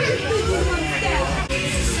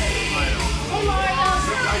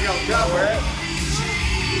 Like El Chapo, right?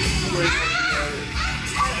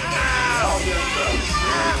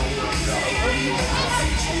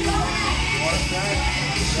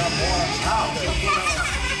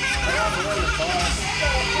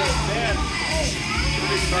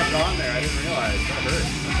 Stuck on there. I didn't realize. That hurt.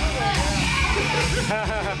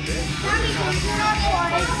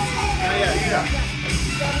 Yeah.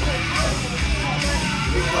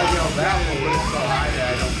 Looks like El Chapo, but it's so high that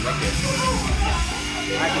I don't lick it.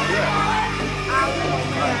 I can do it.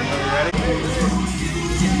 Alright, are you ready?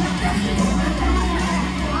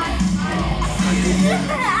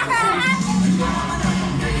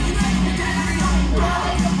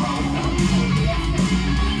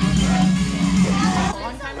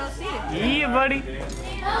 Yeah, buddy.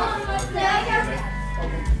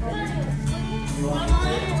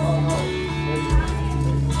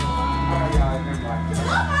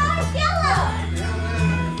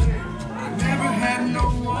 Never had no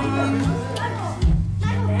one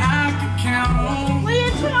I could count on.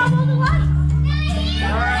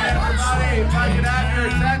 Alright, everybody, if I could have your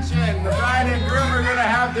attention, the bride and groom are going to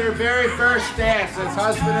have their very first dance as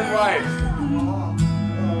husband and wife.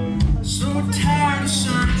 So tired of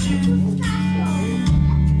searching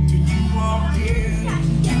till you walked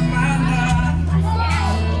into my life.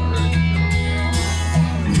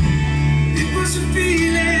 It was a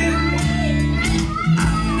feeling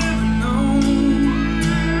I've never known.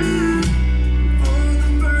 For the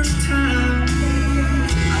first time,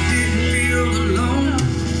 I didn't feel alone.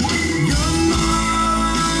 You're more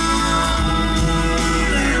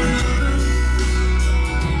than another.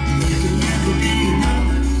 You can never be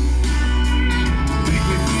another. Make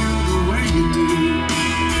me feel the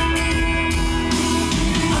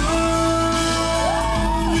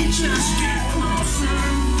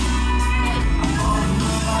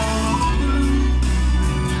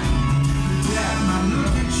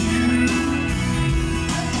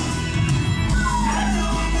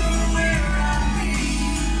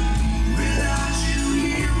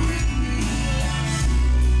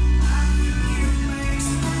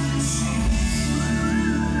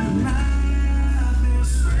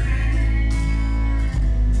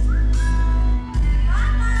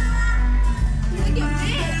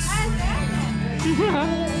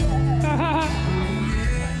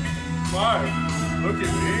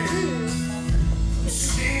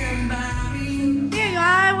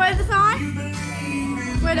Is this on?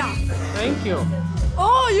 Wait on. Thank you.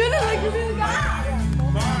 Oh, you didn't like your music on?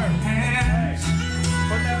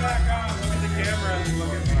 Put that back on. Look at the camera and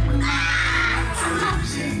look at me.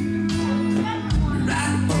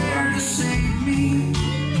 Right there to save me.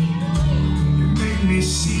 You make me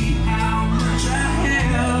see how much I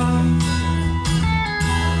have.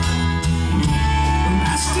 And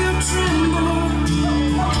I still tremble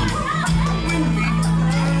when we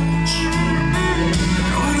touch.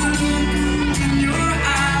 Oh, the look in your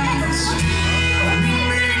eyes. We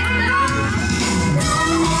make love.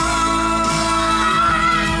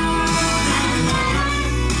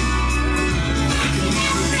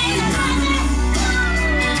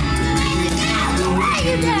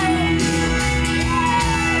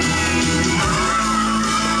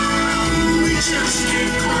 We just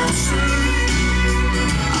get closer.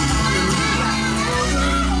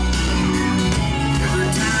 Every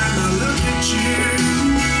time I look at you,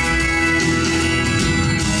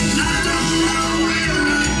 I don't know where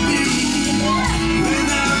I'd be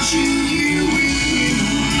without you here with me.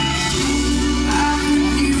 How can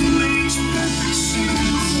you make perfect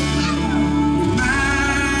sense? You're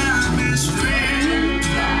my best friend.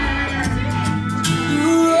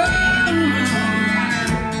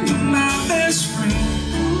 You're my best friend.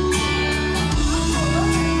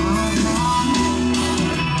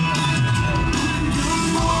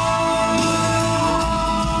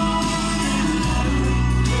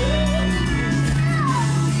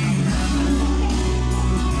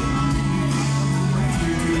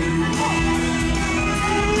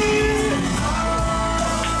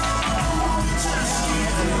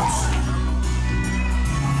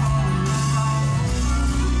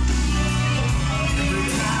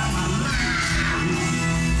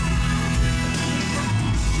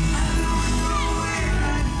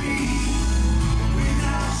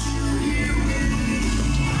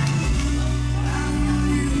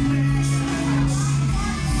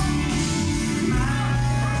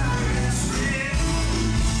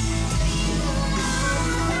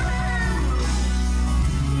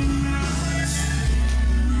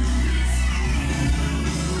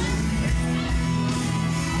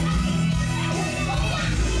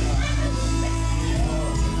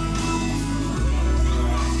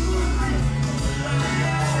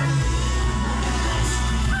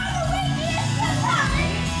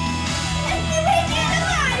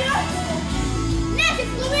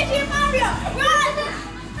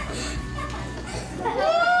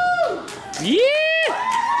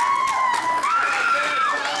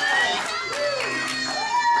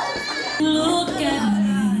 Look at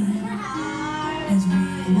me as we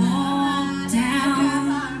walk down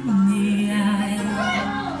the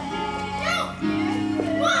aisle.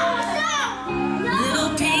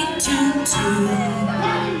 Little pink tutu,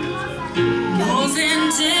 nose and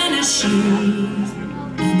tennis shoes,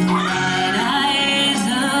 and the bright eyes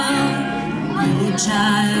of a little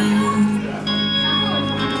child.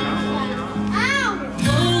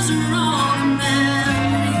 Those are all the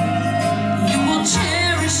memories you will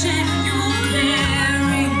cherish and you'll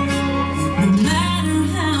carry, no matter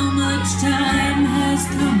how much time has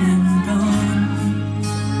come and gone.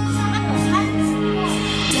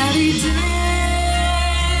 Daddy, dance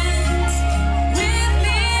with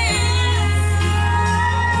me.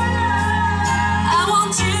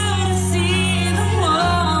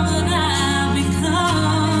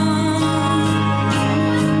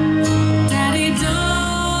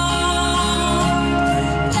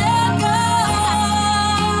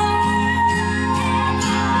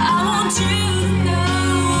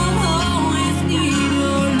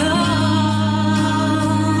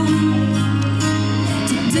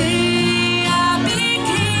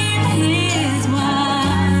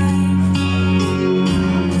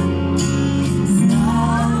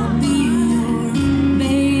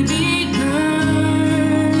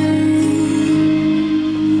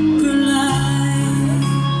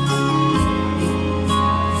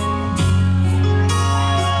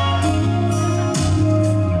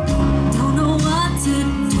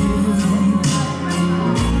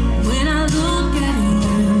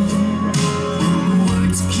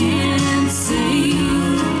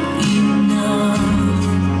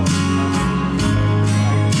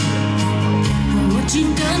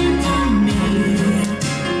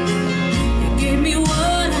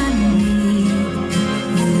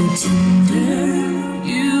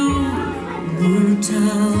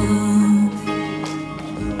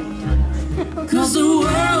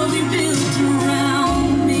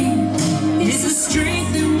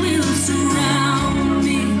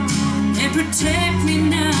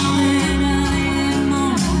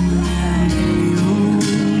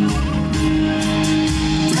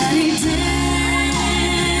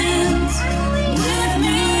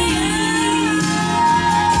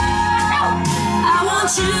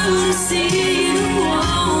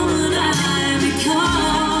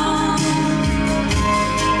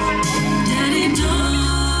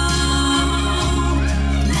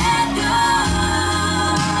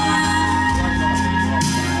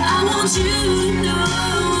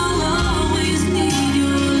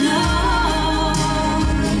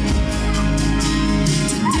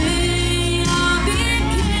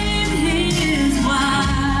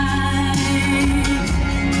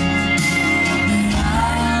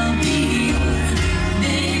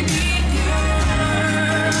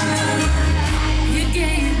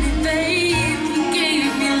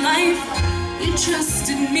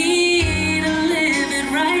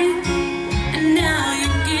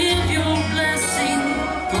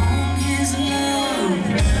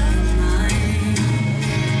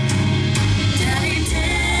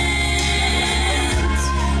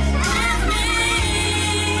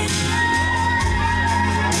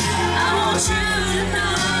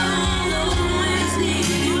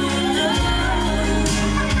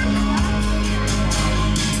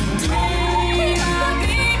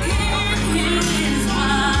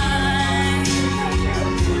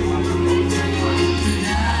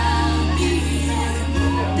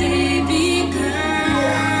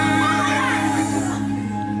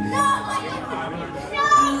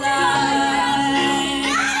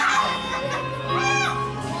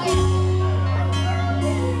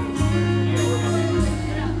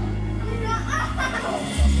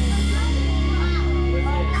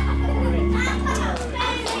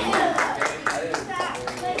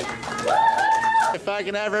 I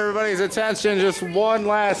can have everybody's attention just one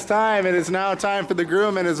last time, it is now time for the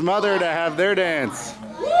groom and his mother to have their dance.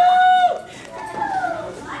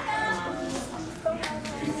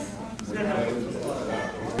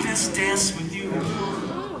 Let's dance with you.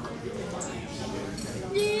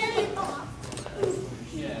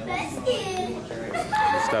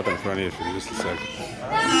 Step in front of you for just a second.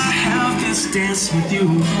 I have this dance with you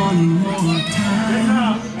one more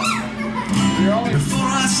time. Before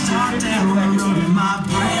I start down the road in my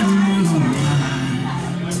brand new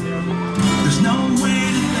life. There's no way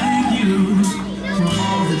to thank you for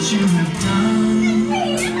all that you have done.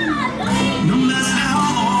 No matter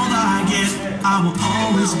how old I get, I will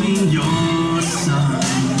always be your son.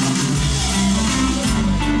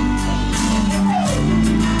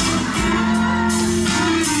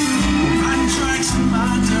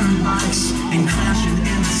 And crashing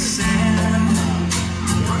in the sand.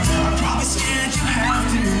 I probably scared you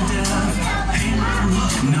half to death. Hey,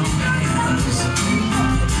 look, no hands.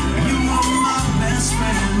 You were my best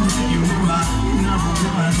friend. You were my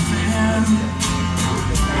 #1 fan.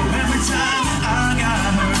 Every time that I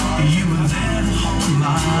got hurt, you were there to hold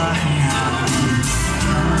my hand.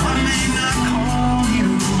 I may not call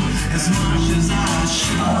you as much as I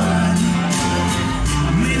should.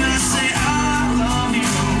 I may not say I love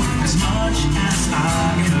you as much as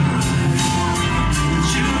I could, but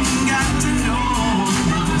you got to know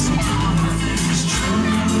that this one thing is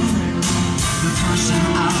true. The person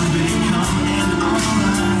I've become and all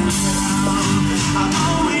I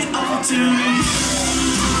owe it all to you.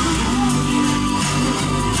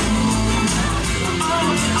 I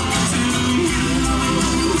owe it all to you.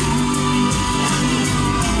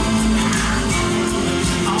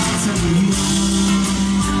 All to you.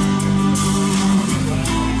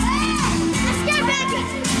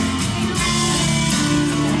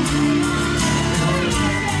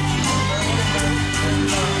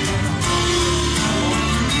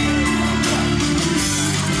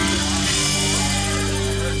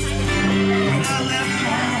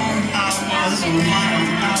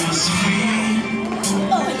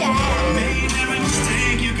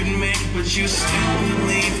 But you still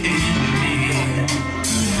believe in me.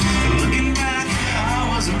 Looking back, I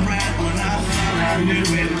was a rat when I thought I knew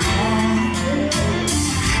it all.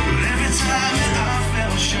 But every time that I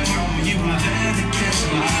fell short, you were there to catch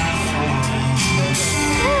my fall.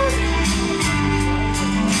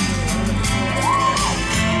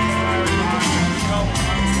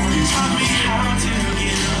 You taught me how to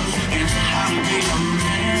give and how to be a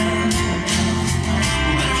man.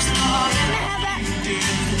 Well, there was love in all you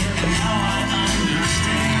did. And now I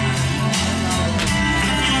understand.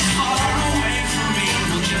 You're far away from me,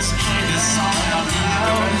 we'll just play this song out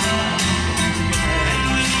loud. And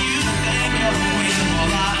when you think of me,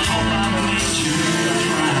 well, I hope I made you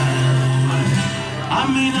proud. I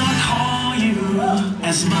may not call you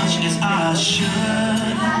as much as I should. I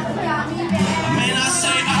may not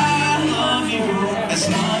say I love you as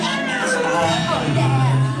much as I could.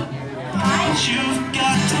 But you've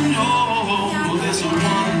got to know this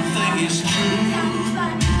one thing is true. The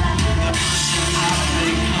person I've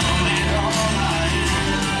become and all I am.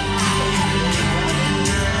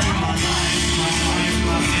 My life, my wife,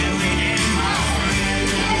 my family, and my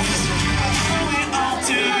friends. I owe it all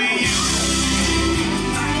to you.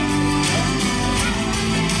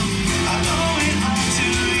 I owe it all to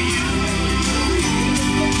you.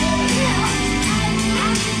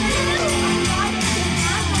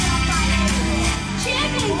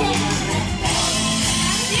 Chicken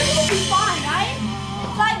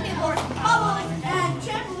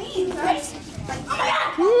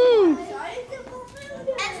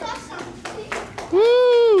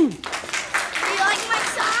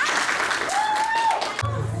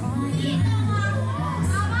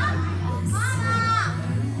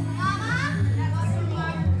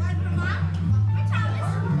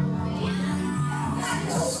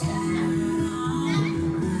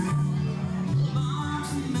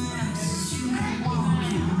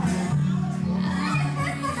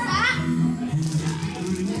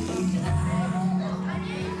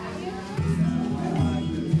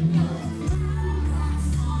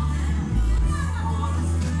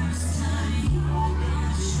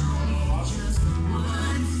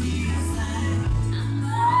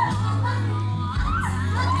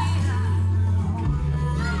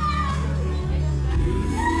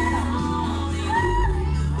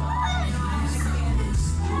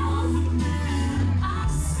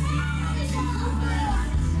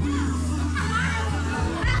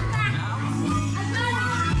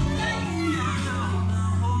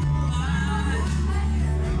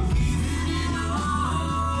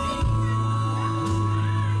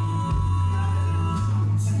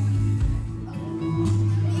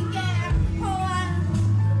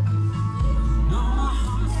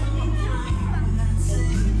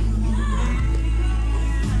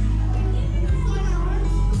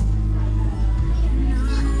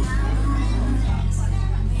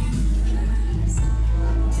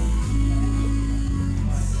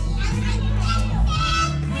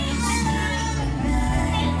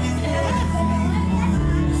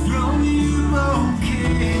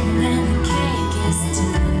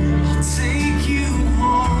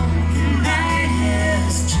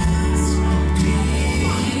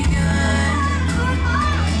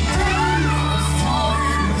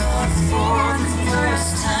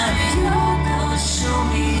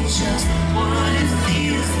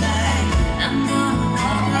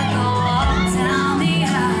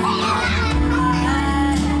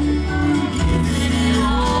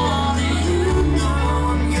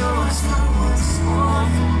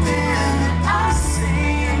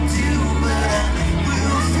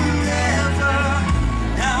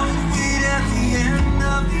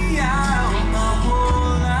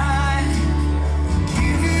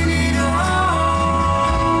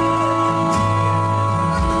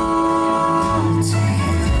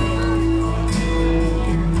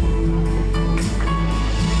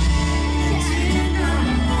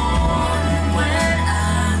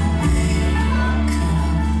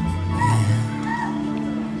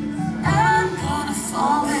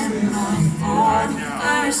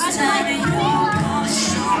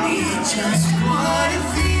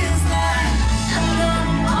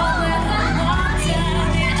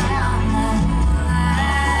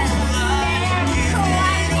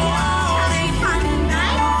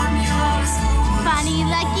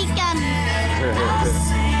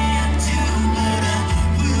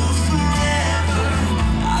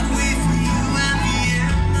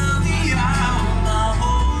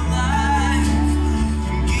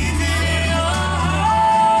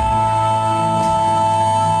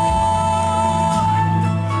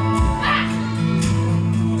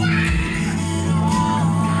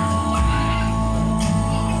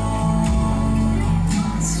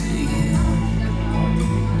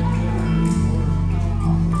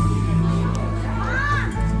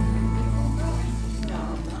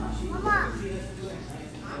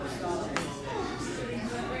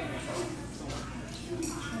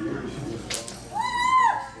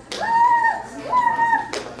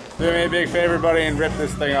Do me a big favor, buddy, and rip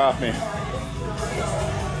this thing off me.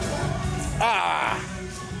 Ah!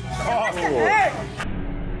 Oh.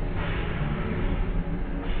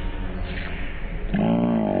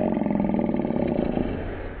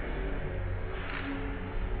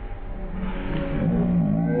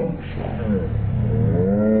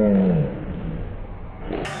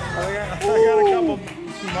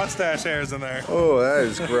 Mustache hairs in there. Oh, that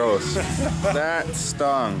is gross. That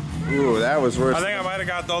stung. Ooh, that was worse. I think I might have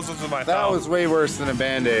got those ones with my That thumb. was way worse than a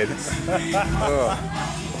Band-Aid.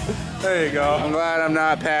 There you go. I'm glad I'm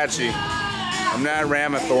not Patchy. I'm not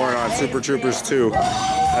Ramathorn on Super Troopers 2.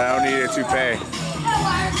 I don't need a toupee.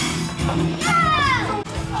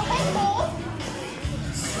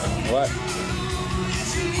 What?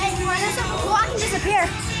 Hey, you want to go out and disappear?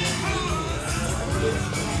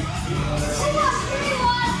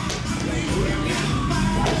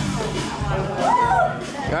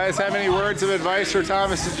 Guys, have any words of advice for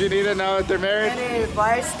Thomas and Jinitta now that they're married? Any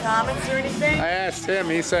advice, comments, or anything? I asked him.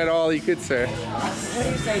 He said all he could say. What do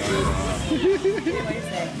you say, Jude? What do you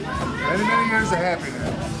say? Many, many years of happiness.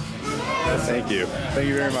 Thank you. Thank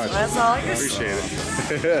you very much. That's all I can Appreciate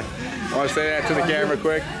it. Want to say that to the camera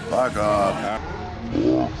quick? Fuck off.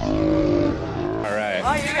 All right.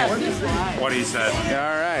 Oh, you got this one. What he said.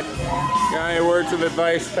 All right. Got any words of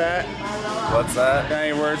advice, Pat? What's that? Got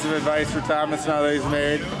any words of advice for Thomas now that he's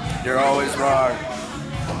married? You're always wrong.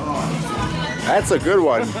 That's a good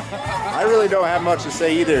one. I really don't have much to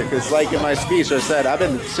say either, because like in my speech I said, I've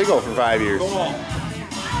been single for 5 years. It's on?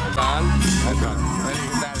 That's on.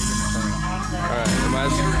 Alright,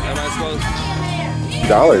 am I supposed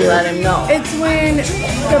Dollar there. Let him know. It's when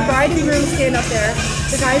the bride and groom stand up there.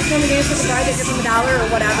 The guys come and dance with the bride, they give them $1 or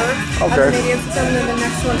whatever. Okay. And then they dance with them, and then the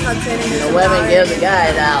next one comes in and gives The them women $1. give the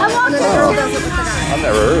guy $1. And then the girl does it with the guy. I've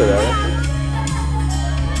never heard of that.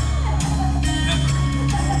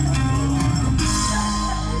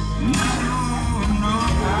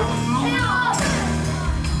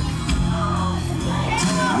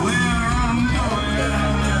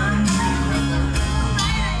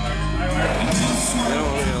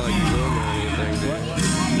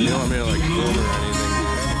 You don't want me to like film or anything.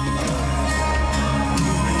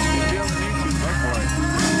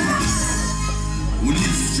 When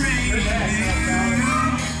you stray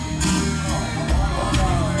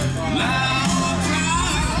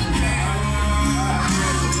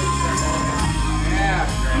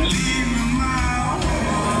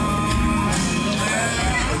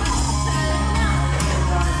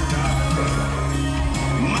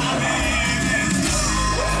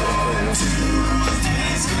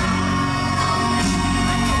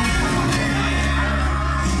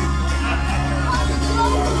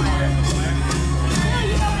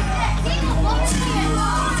Hey,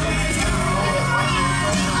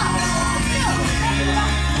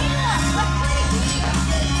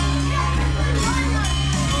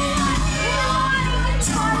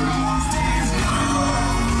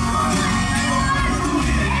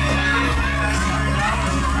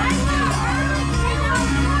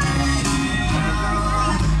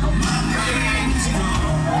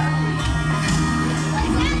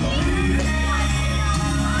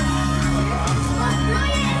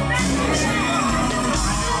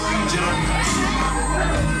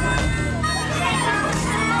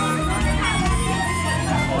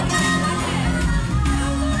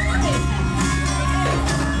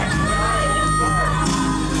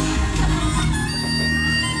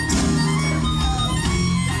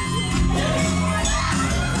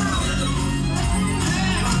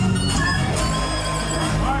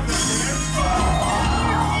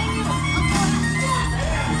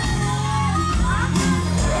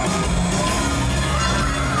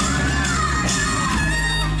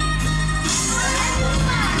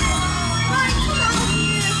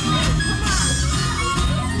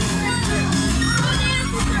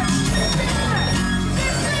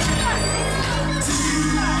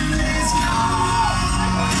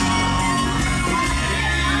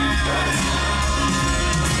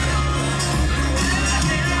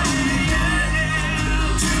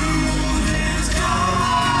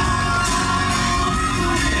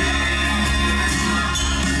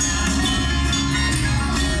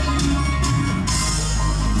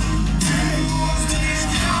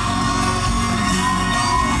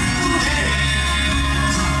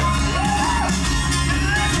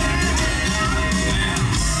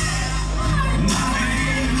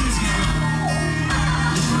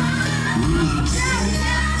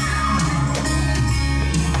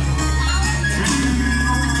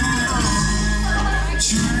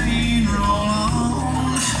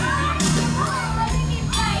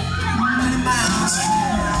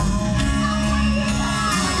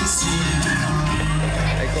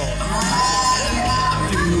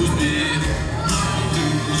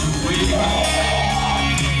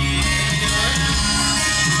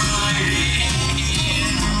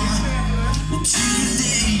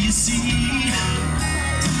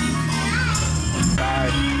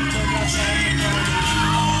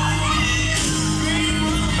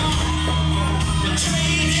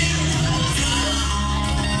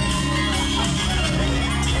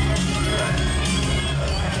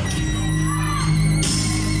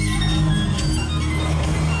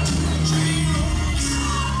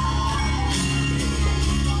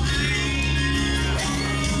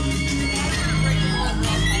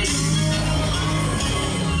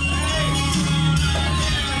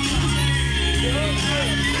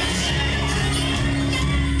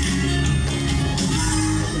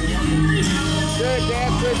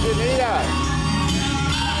 Jinitta.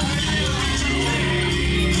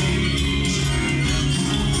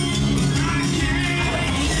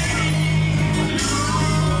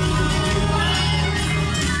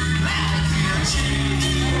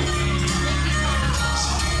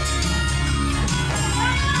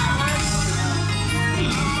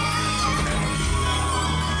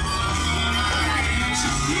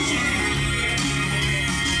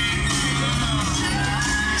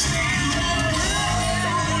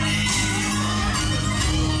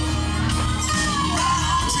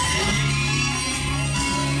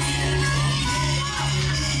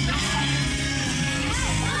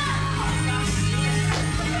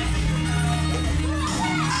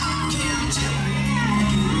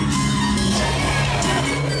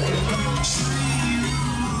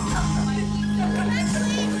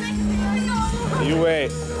 You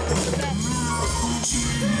wait.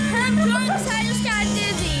 I'm drunk, so I just got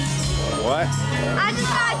dizzy. What? I just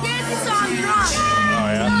got dizzy, so I'm drunk. Oh,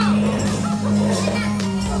 yeah?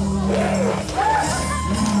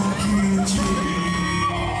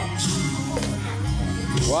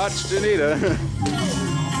 Watch Jinitta.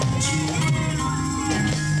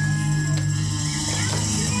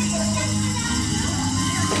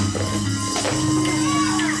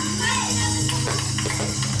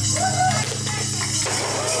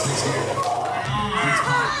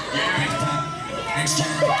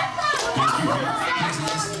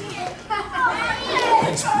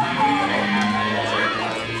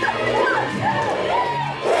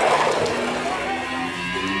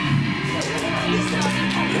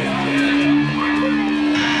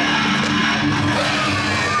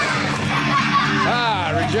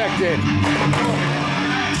 Rejected.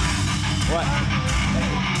 What?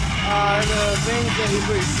 The things that you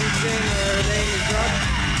put your seats in, are they in your truck?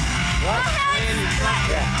 What? Are they in your truck?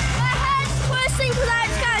 My head's twisting because I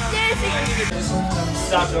just got dizzy.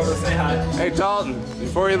 Stopped over to say hi. Hey Dalton,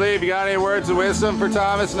 before you leave, you got any words of wisdom for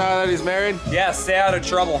Thomas now that he's married? Yeah, stay out of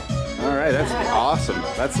trouble. All right, that's awesome.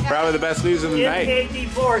 That's probably the best news of the night. Get a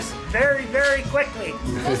divorce very, very quickly. All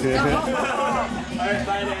right,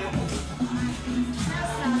 bye, Dad.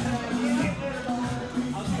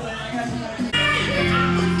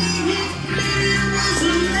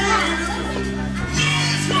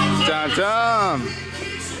 Tom.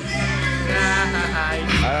 I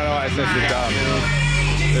don't know why I said you're dumb.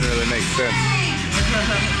 Didn't really make sense.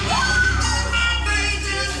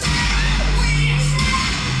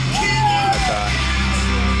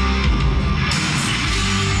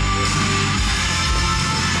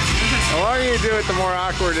 The longer you do it, the more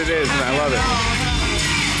awkward it is, and I love it.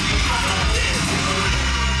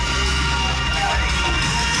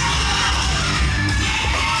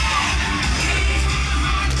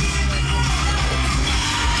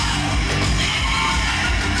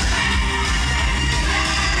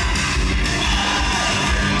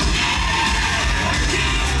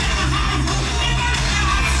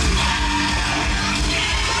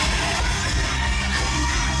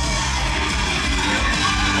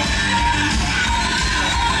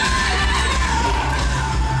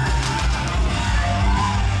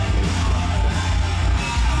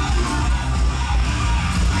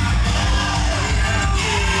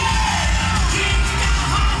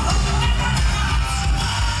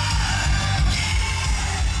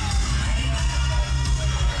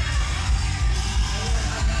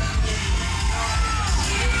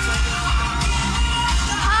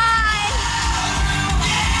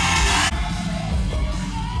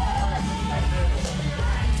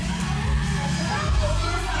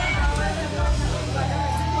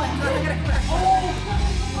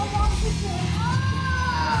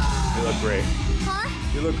 You look great. Huh?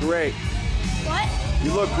 You look great. What?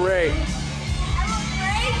 You look great. I look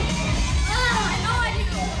great? I know I do.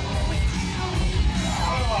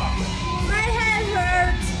 My head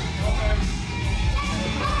hurts.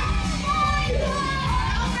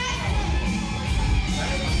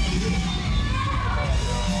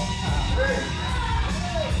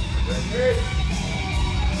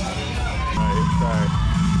 Sorry.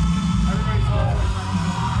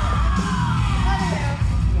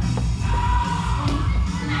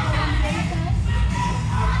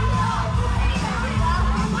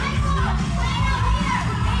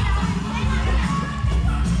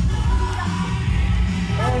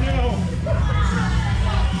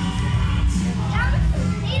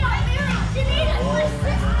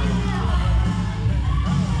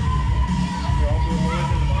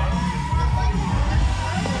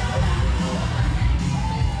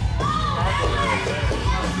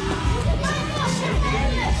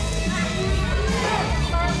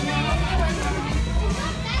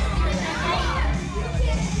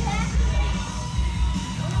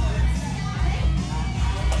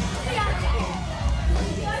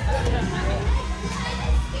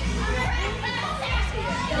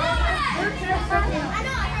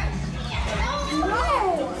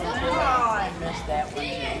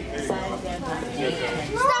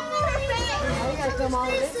 them all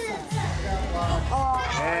this.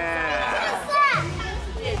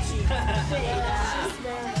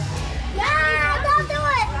 Yeah, don't do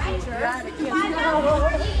it!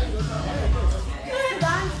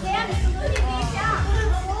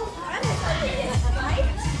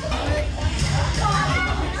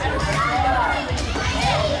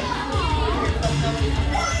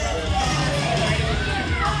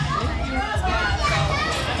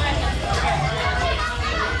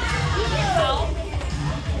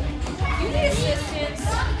 You need assistance.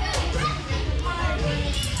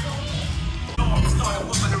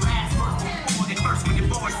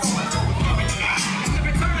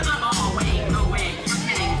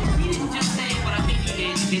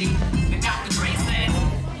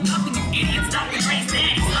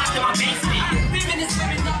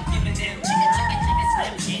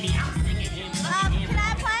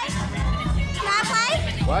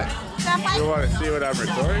 What? You want to see what I'm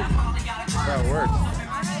recording? That's how it works.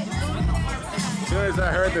 As soon as I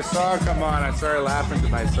heard the song come on, I started laughing to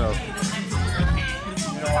myself.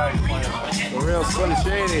 The real Slim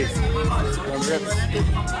Shady. From Rips.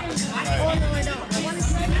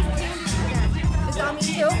 It's on me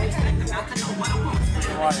too.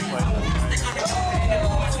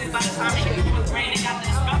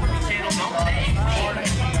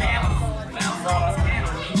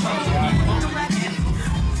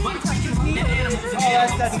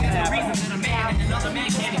 That's gonna happen.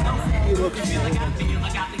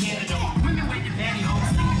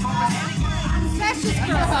 That's just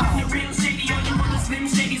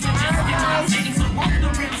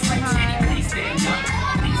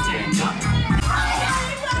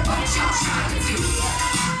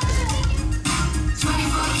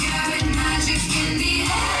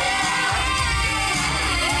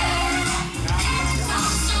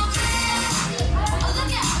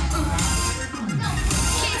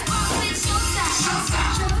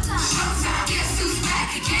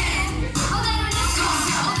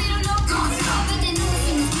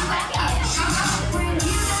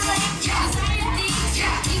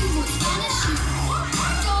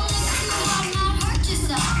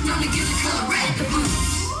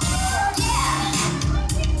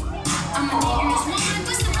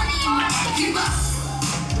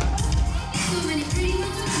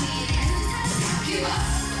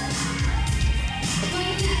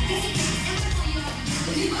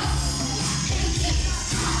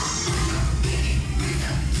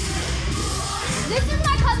This is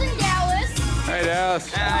my cousin Dallas. Hey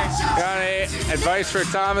Dallas. Got any advice for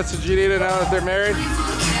Thomas and Jinitta now that they're married?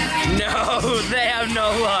 No, they have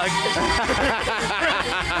no luck.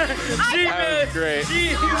 That was great.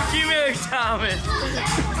 Gmail Thomas.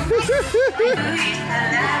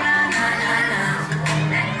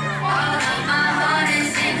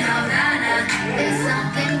 There's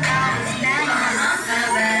something about his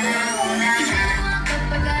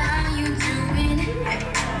how you doing?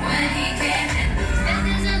 When he came in, and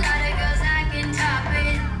there's a lot of girls I can top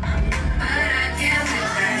it, but I can't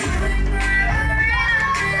with that.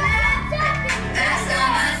 That's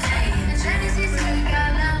all I say. Trying to see so he got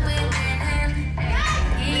love within him.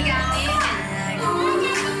 He got me feeling like ooh.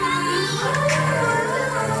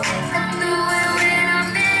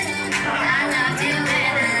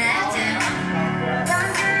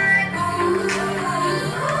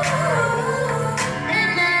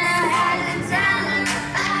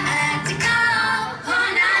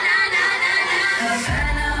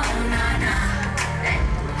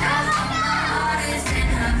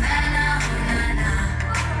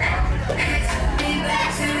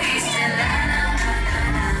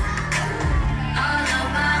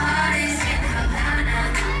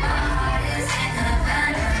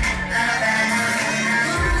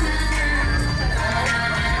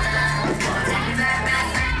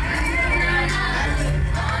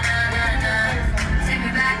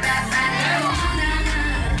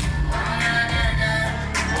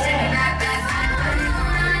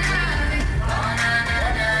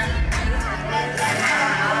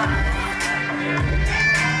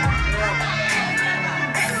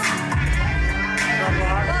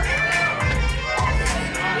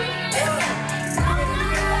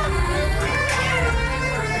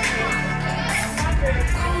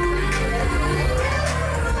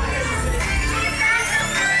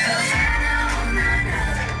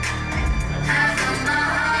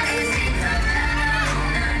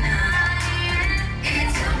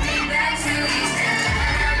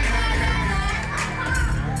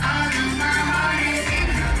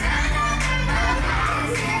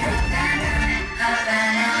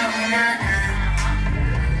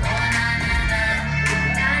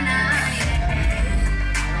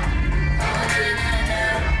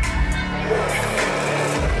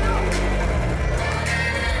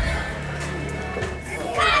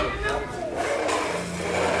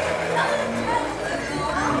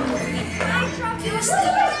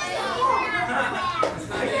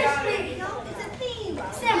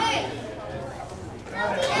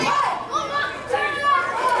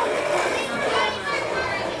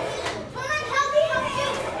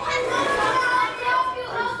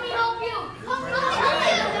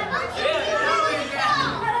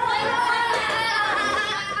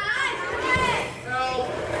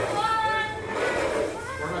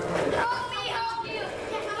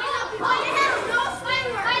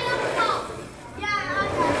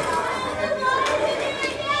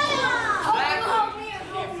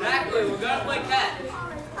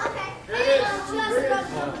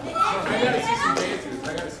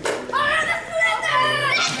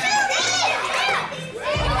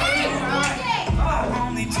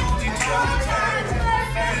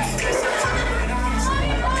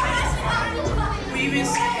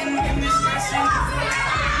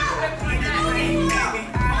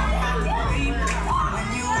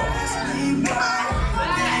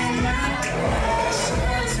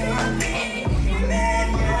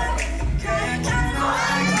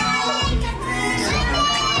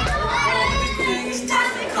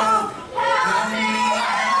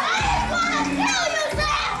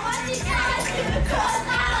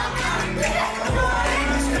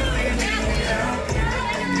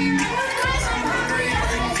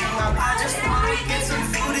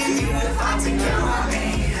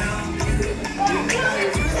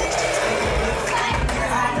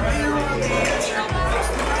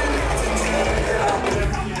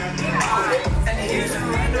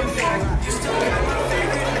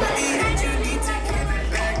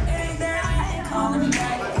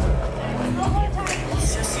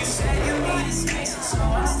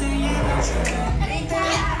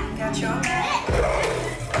 got your back.